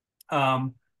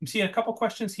 I'm seeing a couple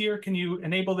questions here. Can you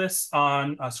enable this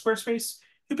on Squarespace?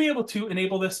 You'll be able to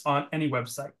enable this on any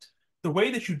website. The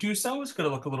way that you do so is going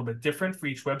to look a little bit different for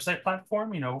each website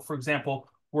platform. For example,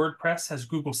 WordPress has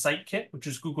Google Site Kit, which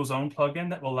is Google's own plugin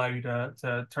that will allow you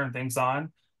to turn things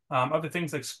on. Other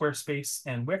things like Squarespace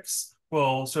and Wix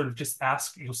will sort of just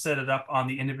ask, you'll set it up on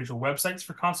the individual websites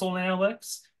for console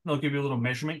analytics. And they'll give you a little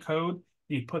measurement code.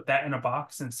 You put that in a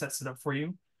box and it sets it up for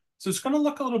you. So it's going to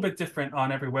look a little bit different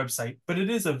on every website, but it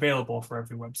is available for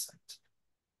every website.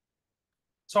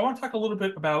 So I want to talk a little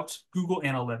bit about Google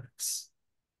Analytics.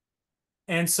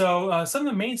 And so some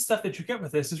of the main stuff that you get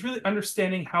with this is really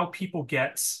understanding how people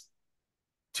get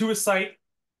to a site,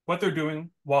 what they're doing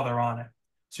while they're on it.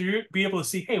 So you'll be able to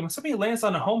see, hey, when somebody lands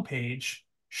on a homepage,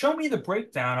 show me the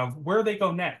breakdown of where they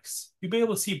go next. You'll be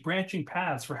able to see branching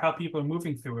paths for how people are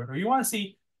moving through it. Or you want to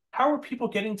see, how are people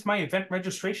getting to my event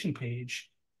registration page?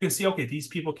 You can see, okay, these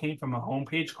people came from a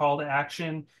homepage call to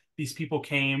action. These people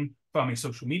came from a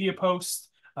social media post.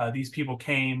 These people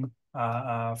came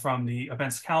from the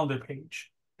events calendar page.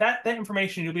 That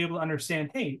information, you'll be able to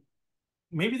understand, hey,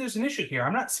 maybe there's an issue here.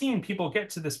 I'm not seeing people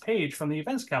get to this page from the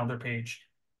events calendar page.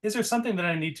 Is there something that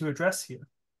I need to address here?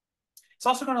 It's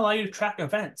also going to allow you to track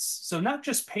events. So not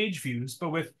just page views, but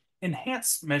with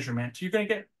enhanced measurement, you're going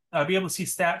to be able to see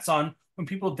stats on when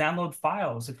people download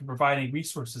files, if you're providing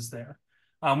resources there.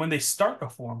 When they start a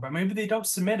form, but maybe they don't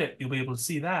submit it, you'll be able to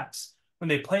see that. When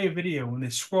they play a video, when they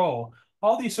scroll,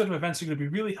 all these sort of events are going to be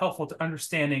really helpful to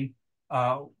understanding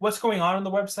what's going on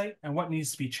the website and what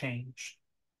needs to be changed.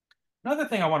 Another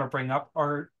thing I want to bring up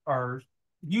are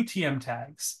UTM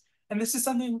tags. And this is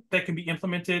something that can be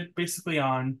implemented basically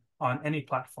on any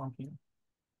platform here.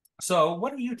 So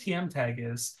what a UTM tag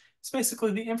is, it's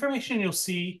basically the information you'll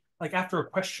see like after a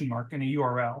question mark in a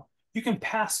URL. You can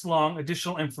pass along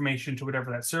additional information to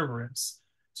whatever that server is.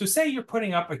 So say you're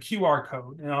putting up a QR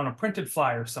code on a printed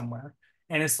flyer somewhere,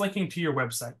 and it's linking to your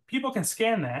website. People can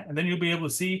scan that, and then you'll be able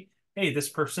to see, hey, this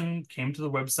person came to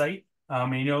the website,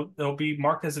 and they'll be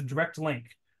marked as a direct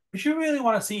link. But you really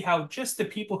want to see how just the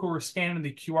people who are scanning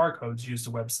the QR codes use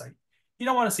the website. You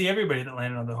don't want to see everybody that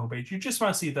landed on the homepage. You just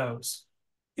want to see those.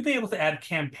 You'll be able to add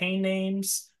campaign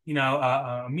names,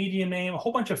 a media name, a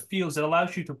whole bunch of fields that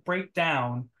allows you to break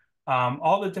down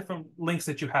all the different links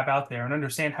that you have out there and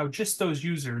understand how just those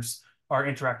users are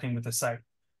interacting with the site.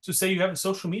 So say you have a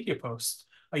social media post.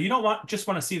 You don't just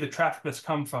want to see the traffic that's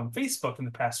come from Facebook in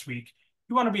the past week.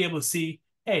 You want to be able to see,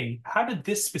 hey, how did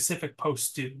this specific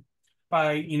post do?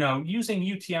 By using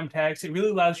UTM tags, it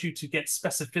really allows you to get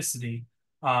specificity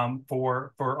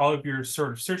for all of your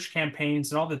sort of search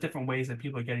campaigns and all the different ways that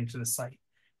people are getting to the site.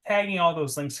 Tagging all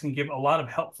those links can give a lot of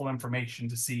helpful information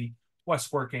to see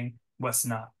what's working, what's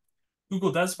not.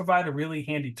 Google does provide a really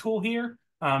handy tool here.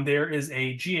 There is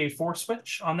a GA4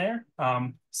 switch on there.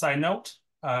 Side note,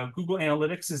 Google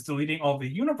Analytics is deleting all the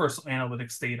universal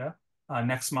analytics data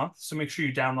next month. So make sure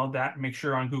you download that and make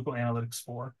sure you're on Google Analytics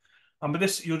 4. But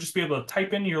this, you'll just be able to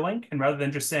type in your link, and rather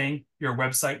than just saying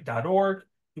yourwebsite.org,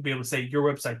 you'll be able to say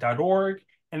yourwebsite.org.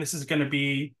 And this is going to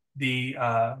be the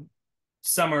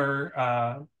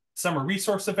summer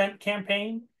resource event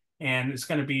campaign. And it's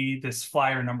going to be this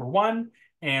flyer #1.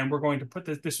 And we're going to put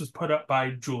this was put up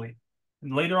by Julie.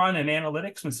 And later on in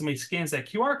analytics, when somebody scans that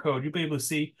QR code, you'll be able to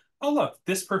see, oh, look,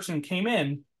 this person came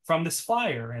in from this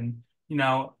flyer. And,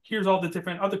 here's all the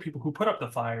different other people who put up the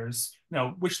flyers,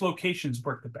 which locations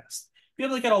work the best. Be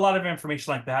able to get a lot of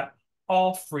information like that,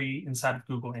 all free inside of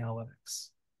Google Analytics.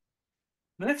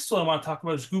 The next tool I want to talk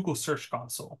about is Google Search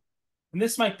Console. And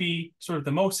this might be sort of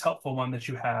the most helpful one that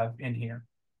you have in here.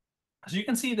 So you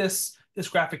can see this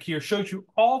graphic here shows you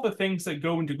all the things that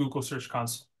go into Google Search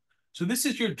Console. So this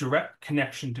is your direct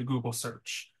connection to Google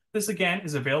Search. This, again,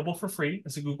 is available for free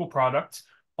as a Google product.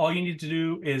 All you need to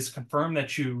do is confirm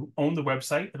that you own the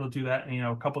website. It'll do that in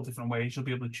a couple different ways. You'll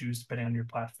be able to choose depending on your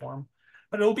platform.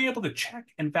 But it'll be able to check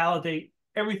and validate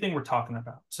everything we're talking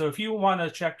about. So if you want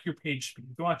to check your page speed,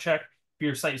 if you want to check if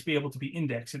your site is be able to be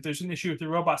indexed, if there's an issue with your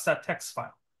robots.txt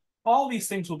file, all these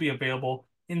things will be available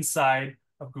inside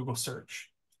of Google Search.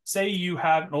 Say you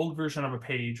have an old version of a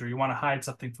page or you want to hide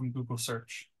something from Google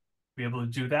Search. Be able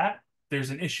to do that. There's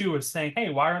an issue of saying, hey,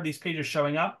 why aren't these pages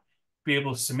showing up? Be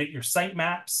able to submit your site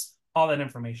maps, all that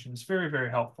information is very, very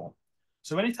helpful.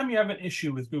 So anytime you have an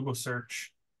issue with Google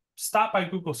Search, stop by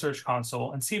Google Search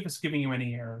Console and see if it's giving you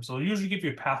any errors. It'll usually give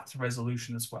you a path to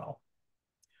resolution as well.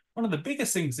 One of the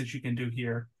biggest things that you can do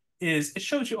here is it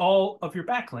shows you all of your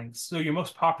backlinks. So your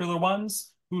most popular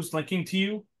ones, who's linking to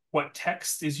you, what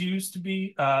text is used to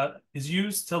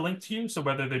link to you. So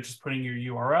whether they're just putting your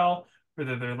URL,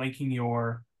 whether they're linking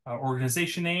your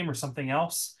organization name or something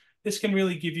else. this can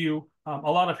really give you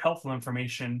a lot of helpful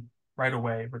information right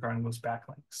away regarding those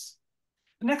backlinks.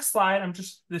 The next slide,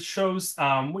 this shows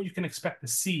what you can expect to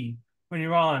see when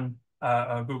you're on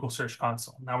a Google Search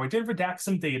Console. Now, we did redact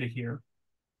some data here,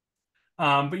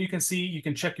 but you can see, you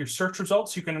can check your search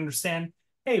results. You can understand,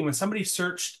 hey, when somebody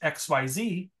searched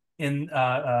XYZ in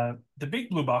the big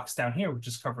blue box down here, which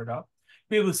is covered up,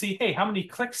 be able to see, hey, how many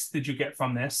clicks did you get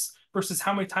from this versus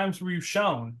how many times were you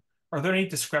shown? Are there any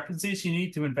discrepancies you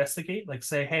need to investigate? Like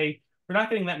say, hey, we're not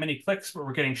getting that many clicks, but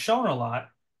we're getting shown a lot.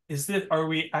 Are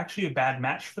we actually a bad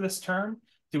match for this term?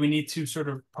 Do we need to sort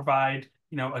of provide,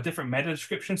 a different meta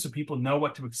description so people know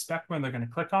what to expect when they're going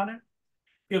to click on it?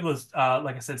 Be able to,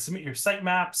 like I said, submit your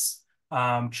sitemaps,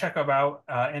 check about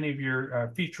any of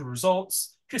your feature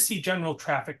results, just see general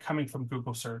traffic coming from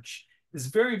Google search is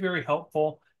very, very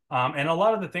helpful. And a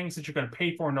lot of the things that you're going to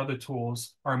pay for in other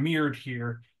tools are mirrored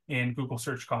here in Google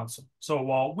Search Console. So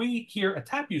while we here at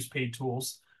TAP use paid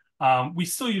tools, we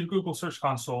still use Google Search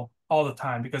Console all the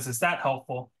time because it's that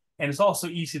helpful, and it's also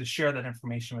easy to share that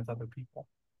information with other people.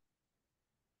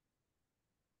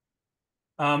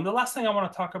 The last thing I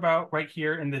want to talk about right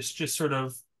here in this just sort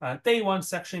of day one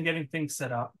section, getting things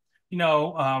set up.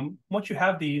 Once you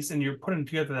have these and you're putting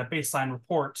together that baseline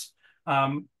report,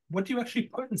 what do you actually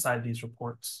put inside these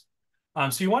reports?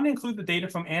 So you want to include the data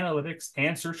from analytics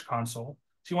and Search Console.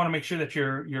 So you want to make sure that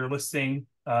you're listing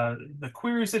the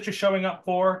queries that you're showing up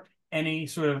for, any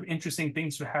sort of interesting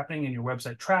things that are happening in your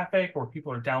website traffic, or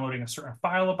people are downloading a certain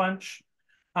file a bunch.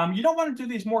 You don't want to do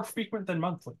these more frequent than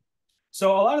monthly.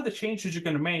 So a lot of the changes you're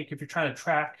going to make if you're trying to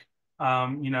track,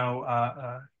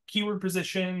 keyword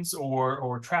positions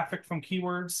or traffic from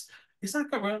keywords, it's not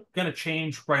going to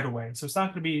change right away. So it's not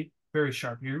going to be very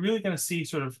sharp. You're really going to see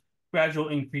sort of gradual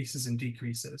increases and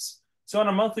decreases. So on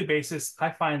a monthly basis, I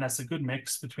find that's a good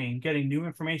mix between getting new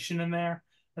information in there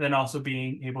and then also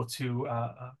being able to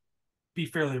be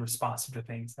fairly responsive to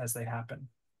things as they happen.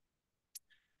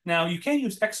 Now, you can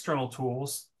use external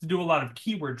tools to do a lot of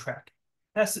keyword tracking.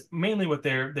 That's mainly what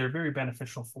they're very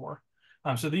beneficial for.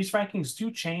 So these rankings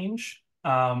do change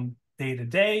day to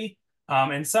day,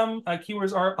 and some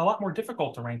keywords are a lot more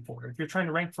difficult to rank for. If you're trying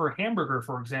to rank for a hamburger,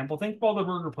 for example, think of all the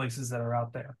burger places that are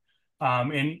out there.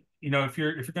 And if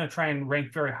you're going to try and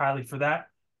rank very highly for that,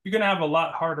 you're going to have a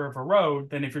lot harder of a road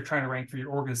than if you're trying to rank for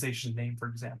your organization's name, for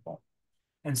example.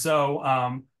 And so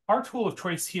our tool of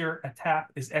choice here at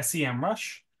TAP is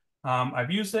SEMrush.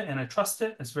 I've used it and I trust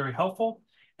it. It's very helpful.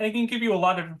 And it can give you a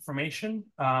lot of information.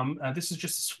 This is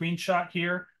just a screenshot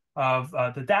here of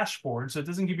the dashboard. So it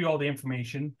doesn't give you all the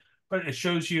information, but it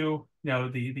shows you,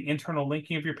 the internal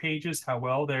linking of your pages, how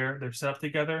well they're set up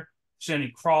together. If there's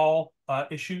any crawl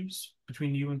issues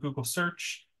between you and Google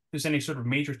search, if there's any sort of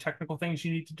major technical things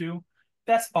you need to do,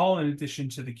 that's all in addition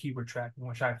to the keyword tracking,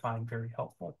 which I find very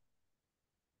helpful.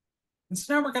 And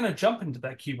so now we're going to jump into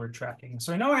that keyword tracking.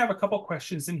 So I know I have a couple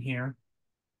questions in here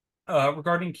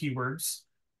regarding keywords.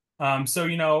 Bob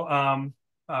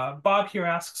here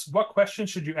asks, what questions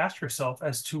should you ask yourself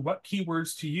as to what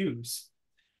keywords to use?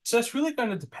 So it's really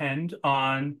going to depend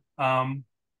on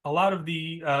a lot of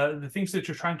the things that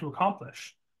you're trying to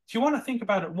accomplish. So you want to think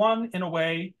about it, one, in a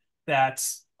way that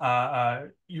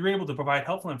you're able to provide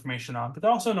helpful information on, but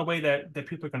also in a way that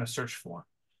people are going to search for.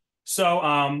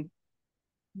 So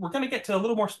we're going to get to a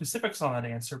little more specifics on that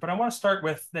answer, but I want to start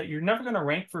with that you're never going to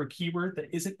rank for a keyword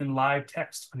that isn't in live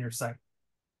text on your site.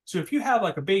 So if you have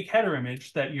like a big header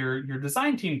image that your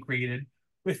design team created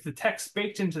with the text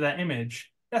baked into that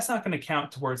image, that's not going to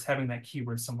count towards having that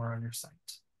keyword somewhere on your site.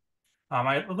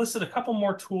 I listed a couple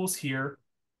more tools here,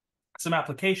 some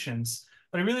applications,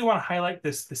 but I really want to highlight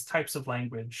this types of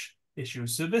language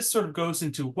issues. So this sort of goes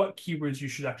into what keywords you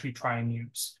should actually try and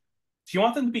use. If you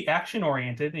want them to be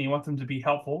action-oriented and you want them to be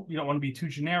helpful, you don't want to be too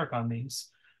generic on these,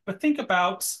 but think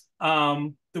about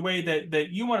the way that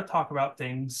you want to talk about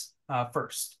things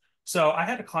first. So I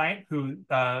had a client who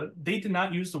they did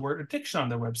not use the word addiction on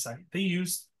their website. They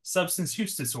used substance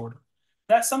use disorder.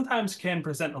 That sometimes can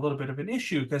present a little bit of an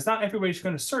issue because not everybody's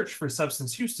going to search for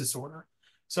substance use disorder.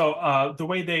 So the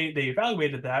way they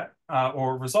evaluated that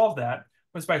or resolved that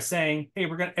was by saying, hey,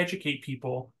 we're going to educate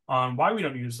people on why we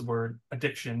don't use the word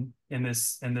addiction in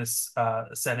this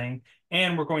setting,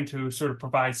 and we're going to sort of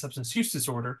provide substance use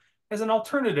disorder as an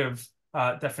alternative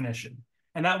definition.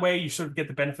 And that way you sort of get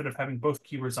the benefit of having both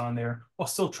keywords on there while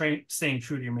still staying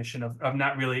true to your mission of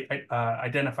not really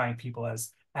identifying people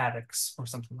as addicts or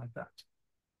something like that.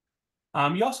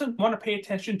 You also want to pay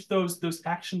attention to those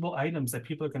actionable items that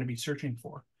people are going to be searching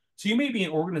for. So you may be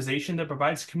an organization that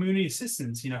provides community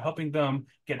assistance, helping them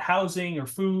get housing or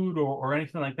food or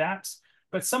anything like that.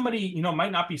 But somebody,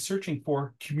 might not be searching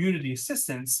for community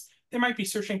assistance. they might be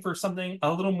searching for something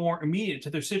a little more immediate to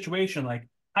their situation, like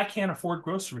I can't afford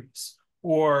groceries,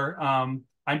 or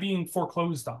I'm being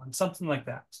foreclosed on, something like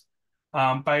that.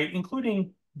 By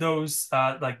including those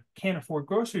like can't afford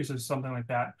groceries or something like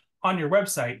that on your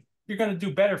website, you're going to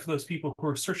do better for those people who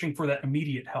are searching for that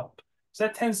immediate help. So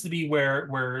that tends to be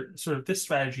where sort of this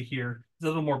strategy here is a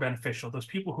little more beneficial. Those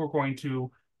people who are going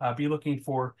to be looking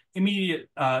for immediate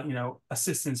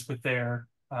assistance with their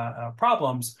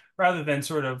problems rather than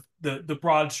sort of the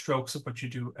broad strokes of what you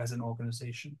do as an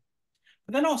organization.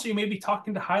 But then also you may be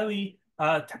talking to highly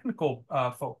technical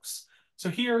folks. So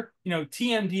here,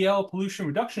 TMDL pollution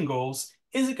reduction goals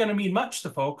isn't going to mean much to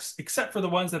folks except for the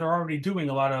ones that are already doing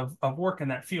a lot of work in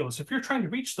that field. So if you're trying to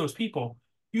reach those people,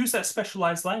 use that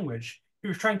specialized language. If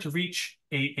you're trying to reach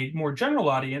a more general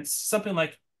audience, something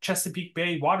like Chesapeake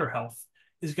Bay water health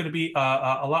is going to be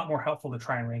a lot more helpful to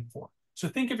try and rank for. So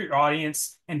think of your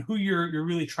audience and who you're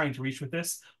really trying to reach with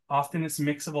this. Often it's a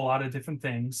mix of a lot of different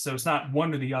things. So it's not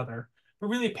one or the other, but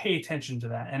really pay attention to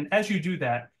that. And as you do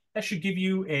that, that should give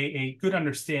you a good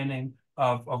understanding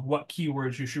of what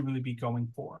keywords you should really be going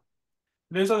for.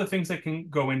 There's other things that can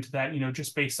go into that,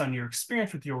 just based on your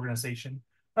experience with the organization.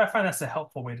 But I find that's a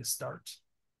helpful way to start.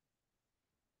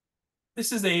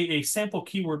 This is a sample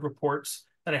keyword report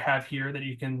that I have here that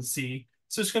you can see.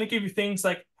 So it's going to give you things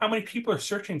like how many people are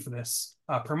searching for this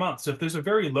per month. So if there's a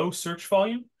very low search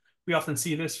volume, we often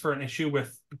see this for an issue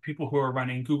with people who are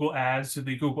running Google Ads or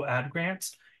the Google Ad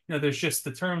grants. There's just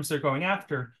the terms they're going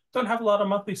after don't have a lot of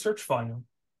monthly search volume.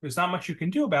 There's not much you can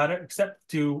do about it except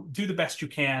to do the best you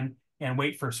can and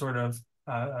wait for sort of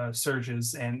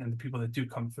surges and the people that do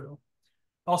come through.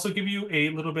 Also give you a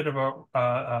little bit of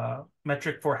a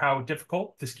metric for how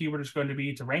difficult this keyword is going to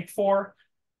be to rank for.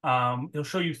 It'll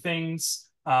show you things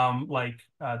like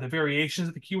the variations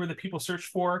of the keyword that people search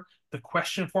for, the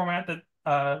question format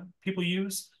that people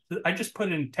use. I just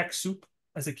put in TechSoup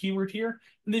as a keyword here,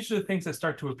 and these are the things that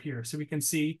start to appear. So we can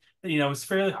see that, it's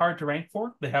fairly hard to rank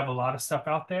for. They have a lot of stuff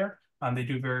out there. They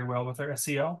do very well with their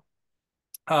SEO.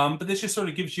 But this just sort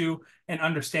of gives you an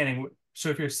understanding. So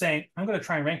if you're saying, I'm going to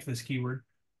try and rank for this keyword,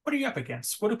 what are you up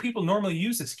against? What do people normally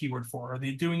use this keyword for? Are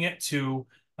they doing it to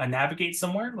navigate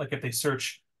somewhere? Like if they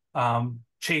search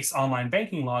Chase online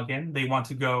banking login, they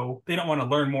don't want to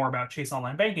learn more about Chase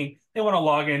online banking. They want to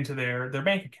log into their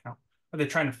bank account. Are they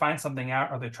trying to find something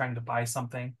out? Are they trying to buy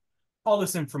something? All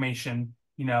this information,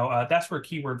 that's where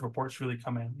keyword reports really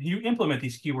come in. You implement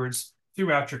these keywords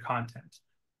throughout your content.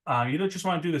 You don't just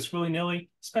want to do this willy-nilly.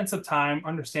 Spend some time,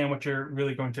 understand what you're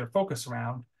really going to focus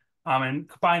around, and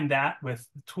combine that with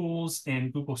tools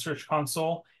in Google Search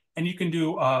Console, and you can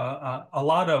do a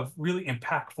lot of really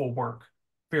impactful work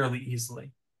fairly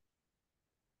easily.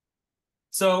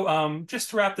 So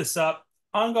just to wrap this up,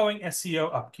 ongoing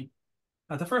SEO upkeep.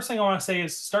 The first thing I want to say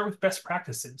is start with best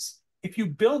practices. If you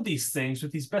build these things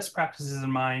with these best practices in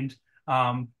mind,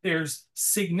 there's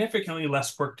significantly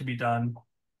less work to be done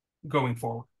going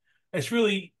forward. It's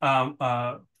really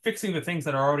fixing the things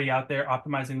that are already out there,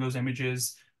 optimizing those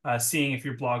images, seeing if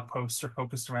your blog posts are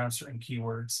focused around certain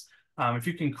keywords. If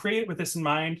you can create it with this in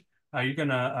mind, you're going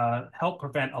to help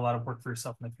prevent a lot of work for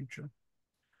yourself in the future.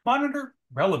 Monitor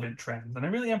relevant trends, and I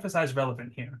really emphasize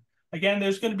relevant here. Again,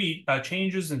 there's going to be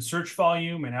changes in search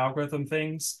volume and algorithm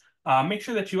things. Make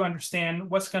sure that you understand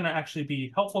what's going to actually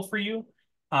be helpful for you.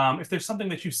 If there's something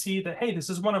that you see that, hey, this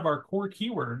is one of our core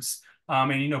keywords,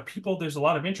 and there's a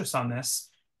lot of interest on this,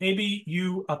 maybe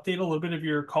you update a little bit of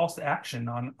your calls to action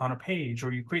on a page,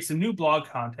 or you create some new blog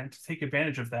content to take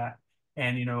advantage of that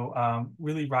and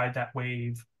really ride that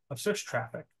wave of search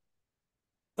traffic.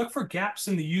 Look for gaps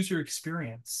in the user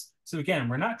experience. So again,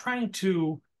 we're not trying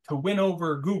to win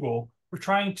over Google. We're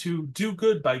trying to do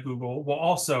good by Google while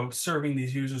also serving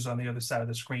these users on the other side of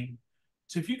the screen.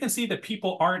 So if you can see that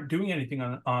people aren't doing anything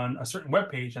on a certain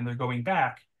web page and they're going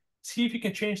back, see if you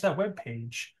can change that web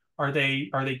page. Are they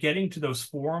getting to those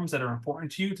forums that are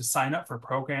important to you to sign up for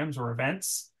programs or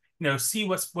events? See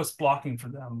what's blocking for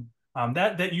them.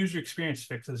 That user experience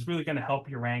fix is really going to help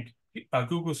your rank.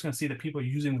 Google's going to see that people are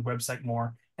using the website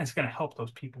more, and it's going to help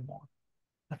those people more.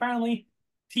 And finally,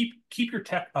 keep your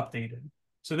tech updated.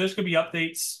 So there's going to be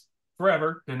updates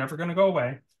forever. They're never going to go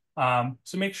away.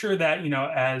 So make sure that,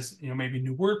 as maybe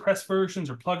new WordPress versions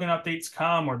or plugin updates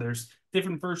come, or there's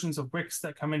different versions of Wix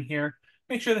that come in here,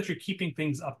 make sure that you're keeping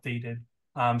things updated.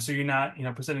 So you're not,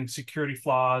 presenting security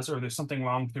flaws, or there's something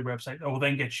wrong with your website that will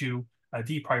then get you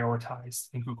deprioritized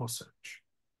in Google search.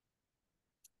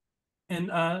 And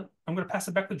I'm going to pass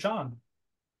it back to John.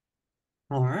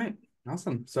 All right.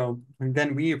 Awesome. So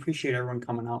then we appreciate everyone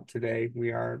coming out today. We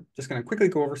are just going to quickly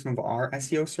go over some of our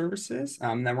SEO services.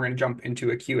 Then we're going to jump into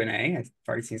a Q&A. I've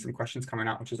already seen some questions coming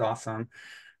out, which is awesome.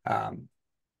 Um,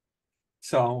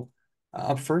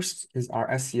 up first is our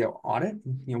SEO audit.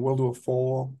 We'll do a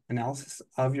full analysis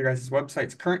of your guys'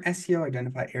 website's current SEO,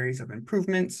 identify areas of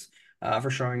improvements for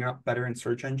showing up better in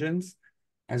search engines.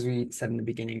 As we said in the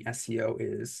beginning, SEO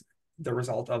is the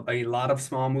result of a lot of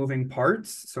small moving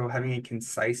parts. So having a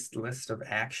concise list of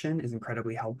action is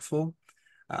incredibly helpful.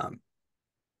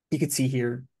 You can see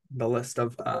here the list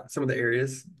of some of the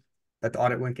areas that the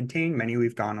audit would contain. Many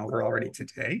we've gone over already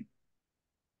today.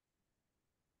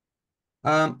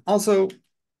 Also,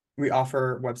 we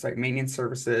offer website maintenance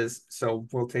services. So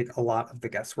we'll take a lot of the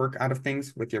guesswork out of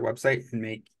things with your website and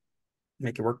make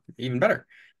it work even better.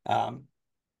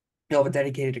 You'll have a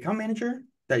dedicated account manager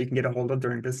that you can get a hold of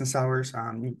during business hours,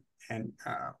 and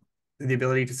the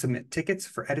ability to submit tickets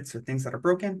for edits or things that are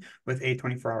broken with a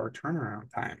 24-hour turnaround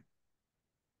time.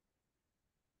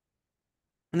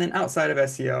 And then outside of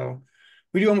SEO,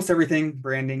 we do almost everything: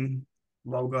 branding,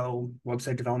 logo,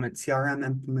 website development, CRM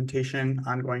implementation,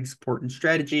 ongoing support and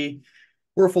strategy.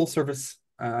 We're a full service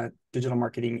digital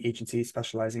marketing agency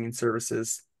specializing in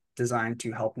services designed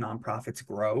to help nonprofits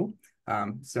grow.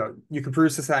 So you can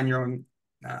peruse this on your own,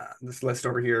 this list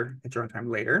over here at your own time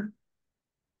later.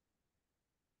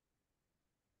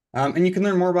 And you can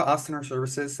learn more about us and our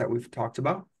services that we've talked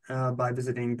about by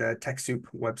visiting the TechSoup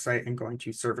website and going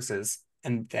to services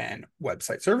and then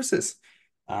website services.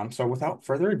 So without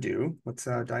further ado, let's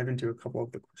dive into a couple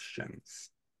of the questions.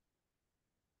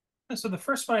 So the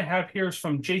first one I have here is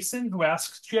from Jason, who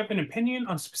asks, do you have an opinion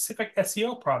on specific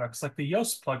SEO products like the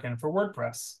Yoast plugin for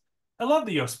WordPress? I love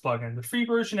the Yoast plugin. The free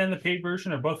version and the paid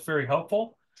version are both very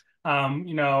helpful.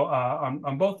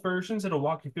 On both versions, it'll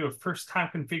walk you through a first-time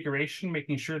configuration,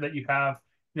 making sure that you have,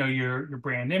 your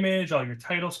brand image, all your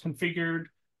titles configured,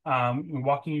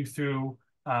 walking you through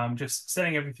just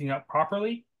setting everything up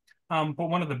properly. But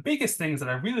one of the biggest things that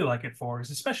I really like it for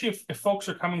is, especially if folks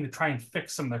are coming to try and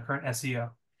fix some of their current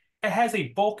SEO, it has a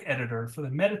bulk editor for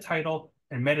the meta title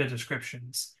and meta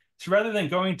descriptions. So rather than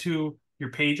going to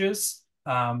your pages,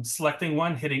 selecting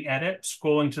one, hitting edit,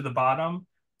 scrolling to the bottom,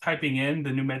 typing in the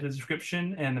new meta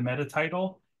description and the meta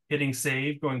title, hitting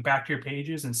save, going back to your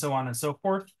pages, and so on and so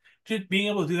forth, just being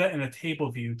able to do that in a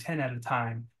table view 10 at a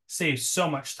time saves so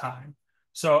much time.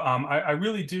 So I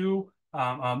really do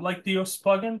like the Yoast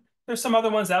plugin. There's some other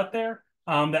ones out there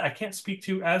that I can't speak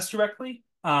to as directly,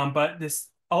 but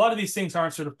a lot of these things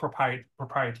aren't sort of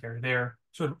proprietary. They're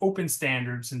sort of open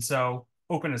standards, and so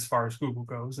open as far as Google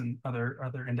goes and other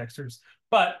indexers.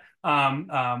 But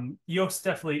Yoast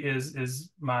definitely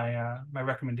is my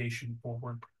recommendation for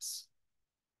WordPress.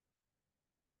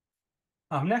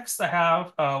 Next, I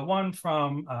have one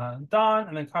from Don,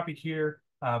 and then copied here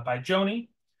by Joni.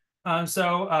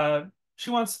 So she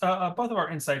wants both of our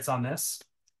insights on this.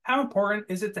 How important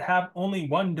is it to have only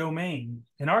one domain?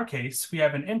 In our case, we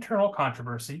have an internal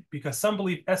controversy because some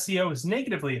believe SEO is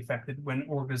negatively affected when an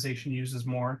organization uses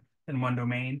more than one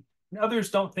domain, and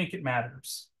others don't think it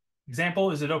matters.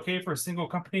 Example, is it okay for a single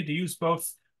company to use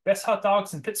both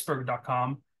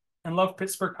besthotdogsinpittsburgh.com and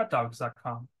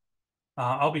lovepittsburghotdogs.com?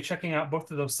 I'll be checking out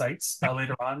both of those sites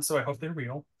later on, so I hope they're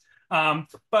real.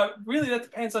 But really, that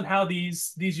depends on how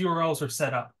these URLs are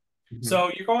set up. Mm-hmm.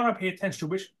 So you're going to pay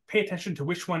attention to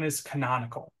which one is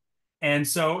canonical. And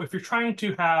so if you're trying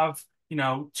to have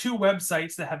two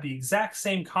websites that have the exact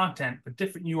same content but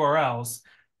different URLs,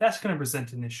 that's going to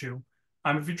present an issue.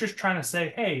 If you're just trying to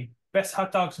say, hey, best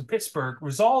hot dogs in Pittsburgh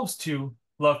resolves to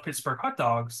love Pittsburgh hot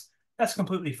dogs, that's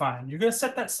completely fine. You're going to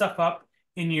set that stuff up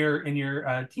in your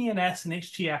DNS and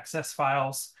htaccess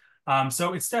files.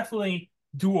 So it's definitely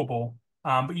doable,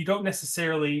 but you don't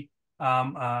necessarily,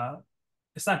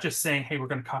 it's not just saying, hey, we're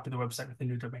going to copy the website with a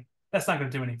new domain. That's not going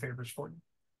to do any favors for you.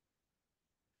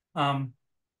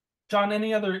 John,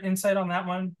 any other insight on that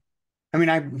one? I mean,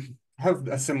 I have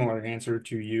a similar answer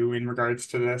to you in regards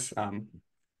to this. I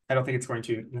don't think it's going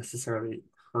to necessarily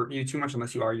hurt you too much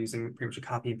unless you are using pretty much a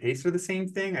copy and paste for the same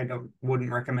thing. I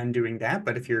wouldn't recommend doing that,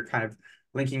 but if you're kind of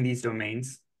linking these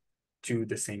domains to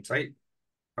the same site,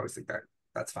 I always think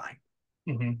that's fine.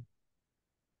 Mm-hmm.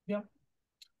 Yeah.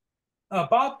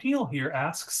 Bob Peel here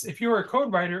asks, if you're a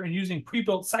code writer and using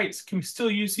pre-built sites, can we still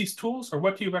use these tools, or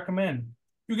what do you recommend?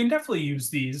 You can definitely use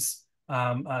these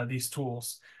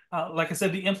tools. Like I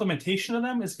said, the implementation of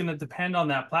them is going to depend on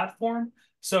that platform.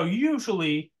 So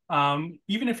usually,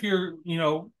 even if you're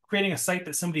creating a site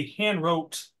that somebody hand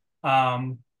wrote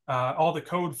all the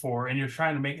code for, and you're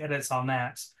trying to make edits on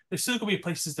that, there's still going to be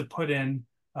places to put in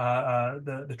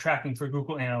the tracking for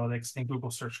Google Analytics and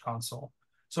Google Search Console.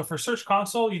 So for Search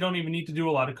Console, you don't even need to do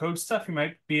a lot of code stuff. You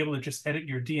might be able to just edit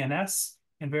your DNS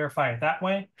and verify it that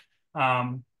way.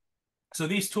 So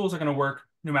these tools are going to work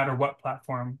no matter what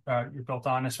platform you're built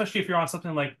on, especially if you're on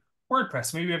something like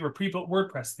WordPress. Maybe you have a pre-built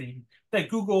WordPress theme. That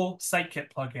Google Sitekit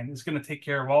plugin is going to take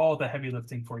care of all the heavy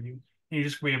lifting for you. And you're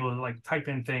just going to be able to like type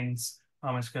in things.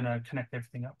 It's going to connect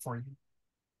everything up for you.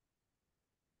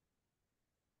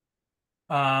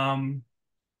 Monet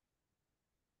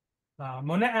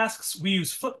asks, we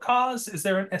use Flipcause. Is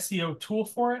there an SEO tool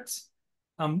for it?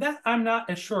 That I'm not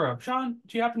as sure of. Sean,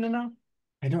 do you happen to know?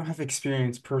 I don't have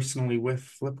experience personally with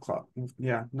FlipClop.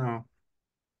 Yeah, no.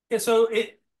 Yeah, so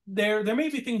there may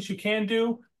be things you can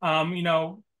do.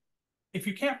 If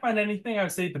you can't find anything, I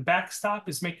would say the backstop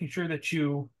is making sure that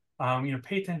you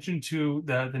pay attention to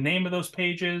the name of those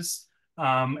pages.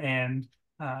 And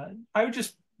I would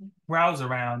just browse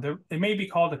around. It may be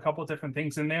called a couple of different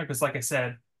things in there because, like I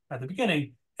said at the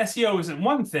beginning, SEO isn't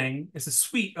one thing; it's a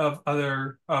suite of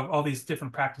all these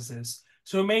different practices.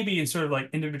 So it may be in sort of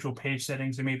like individual page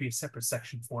settings, there may be a separate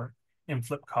section for it in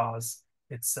Flipcause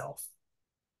itself.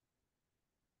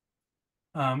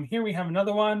 Here we have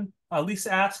another one.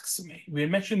 Lisa asks, we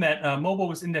had mentioned that mobile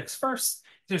was indexed first. Is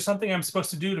there something I'm supposed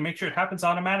to do to make sure it happens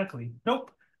automatically? Nope,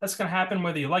 that's going to happen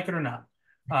whether you like it or not.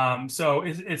 So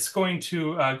it's going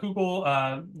to, Google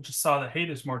just saw that, hey,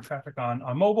 there's more traffic on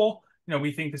mobile.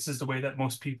 We think this is the way that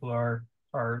most people are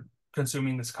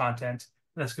consuming this content.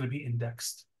 That's going to be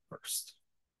indexed first.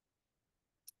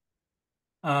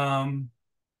 Here I'm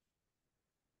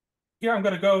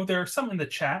going to go, there's some in the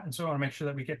chat, and so I want to make sure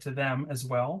that we get to them as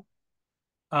well.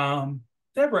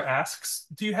 Deborah asks,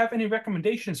 do you have any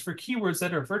recommendations for keywords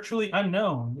that are virtually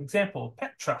unknown? Example,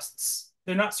 pet trusts.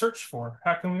 They're not searched for.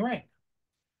 How can we rank?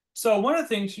 So one of the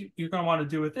things you're going to want to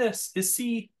do with this is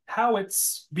see how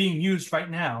it's being used right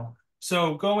now.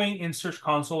 So going in Search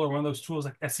Console or one of those tools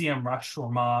like SEMrush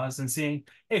or Moz and seeing,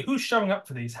 hey, who's showing up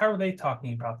for these? How are they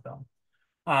talking about them?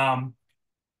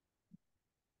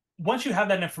 Once you have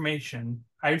that information,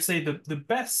 I would say the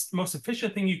best, most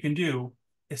efficient thing you can do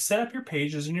is set up your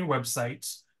pages and your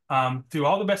websites through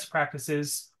all the best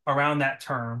practices around that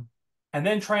term, and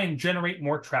then try and generate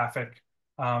more traffic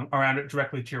around it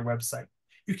directly to your website.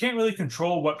 You can't really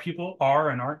control what people are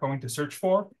and aren't going to search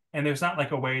for, and there's not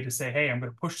like a way to say, hey, I'm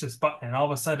going to push this button, and all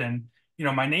of a sudden,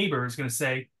 my neighbor is going to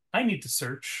say, I need to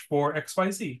search for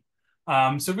XYZ.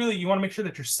 So really, you want to make sure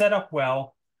that you're set up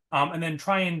well, and then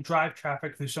try and drive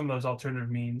traffic through some of those alternative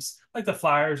means, like the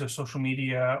flyers or social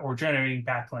media or generating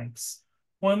backlinks.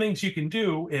 One of the things you can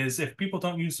do is if people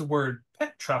don't use the word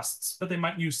pet trusts, but they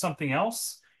might use something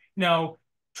else,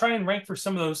 try and rank for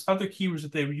some of those other keywords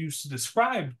that they would use to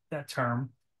describe that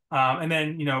term. And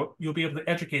then, you'll be able to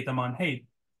educate them on, hey,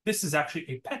 this is actually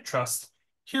a pet trust.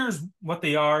 Here's what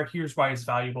they are. Here's why it's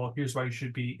valuable. Here's why you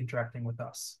should be interacting with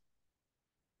us.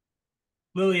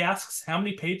 Lily asks, how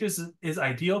many pages is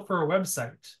ideal for a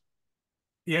website?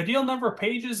 The ideal number of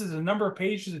pages is the number of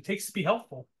pages it takes to be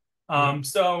helpful.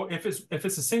 So if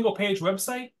it's a single page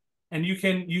website and you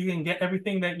can get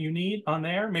everything that you need on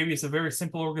there, maybe it's a very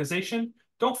simple organization,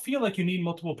 don't feel like you need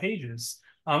multiple pages.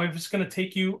 If it's going to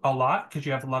take you a lot because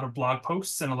you have a lot of blog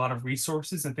posts and a lot of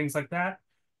resources and things like that,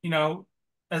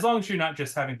 as long as you're not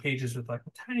just having pages with like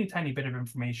a tiny bit of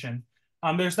information,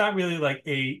 there's not really like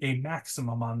a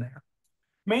maximum on there.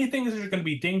 Main things that you're going to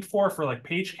be dinged for like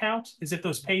page count is if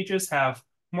those pages have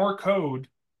more code,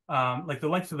 like the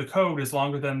length of the code is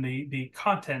longer than the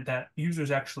content that users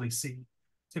actually see.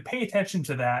 So pay attention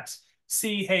to that.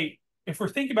 See, hey, if we're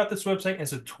thinking about this website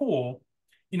as a tool,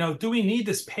 do we need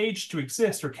this page to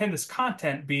exist, or can this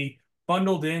content be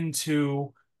bundled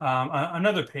into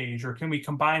another page, or can we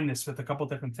combine this with a couple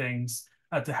different things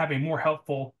to have a more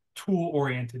helpful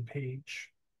tool-oriented page?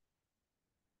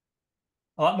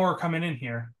 A lot more coming in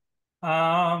here.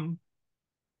 Can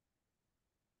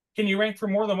you rank for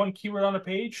more than one keyword on a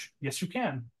page? Yes, you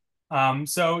can.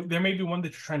 So there may be one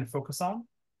that you're trying to focus on,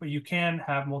 but you can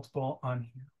have multiple on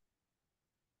here.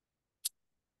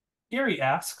 Gary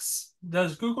asks,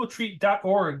 does Google treat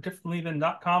 .org differently than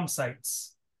 .com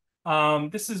sites?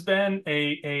 This has been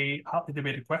a hotly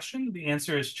debated question. The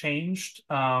answer has changed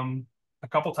a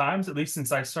couple times, at least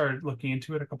since I started looking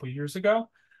into it a couple years ago.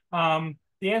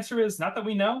 The answer is not that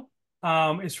we know.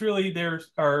 It's really there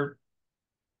are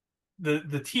the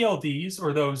TLDs,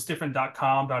 or those different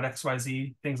 .com,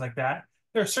 .xyz, things like that.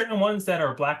 There are certain ones that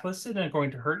are blacklisted and are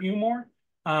going to hurt you more.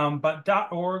 But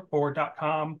 .org or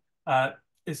 .com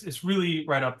is really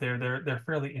right up there. They're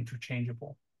fairly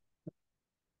interchangeable.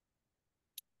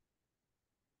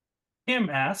 Kim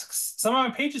asks, some of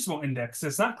my pages won't index.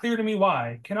 It's not clear to me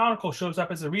why. Canonical shows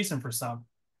up as a reason for some.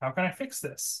 How can I fix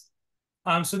this?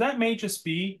 So that may just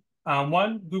be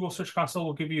one, Google Search Console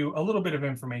will give you a little bit of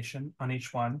information on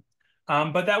each one.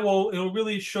 But it'll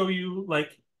really show you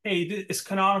like, hey, it's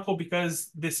canonical because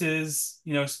this is,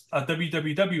 a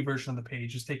www version of the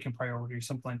page is taking priority or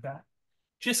something like that.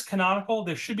 Just canonical,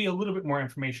 there should be a little bit more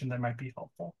information that might be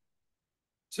helpful.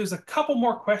 So there's a couple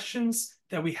more questions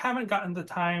that we haven't gotten the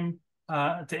time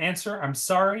to answer. I'm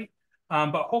sorry.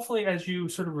 But hopefully as you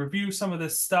sort of review some of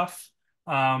this stuff,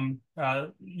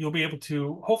 you'll be able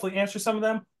to hopefully answer some of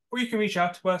them, or you can reach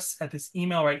out to us at this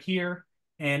email right here,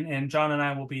 and John and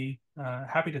I will be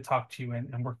happy to talk to you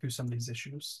and work through some of these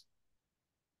issues.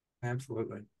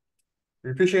 Absolutely.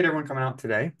 We appreciate everyone coming out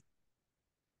today.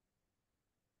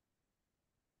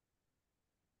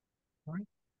 All right.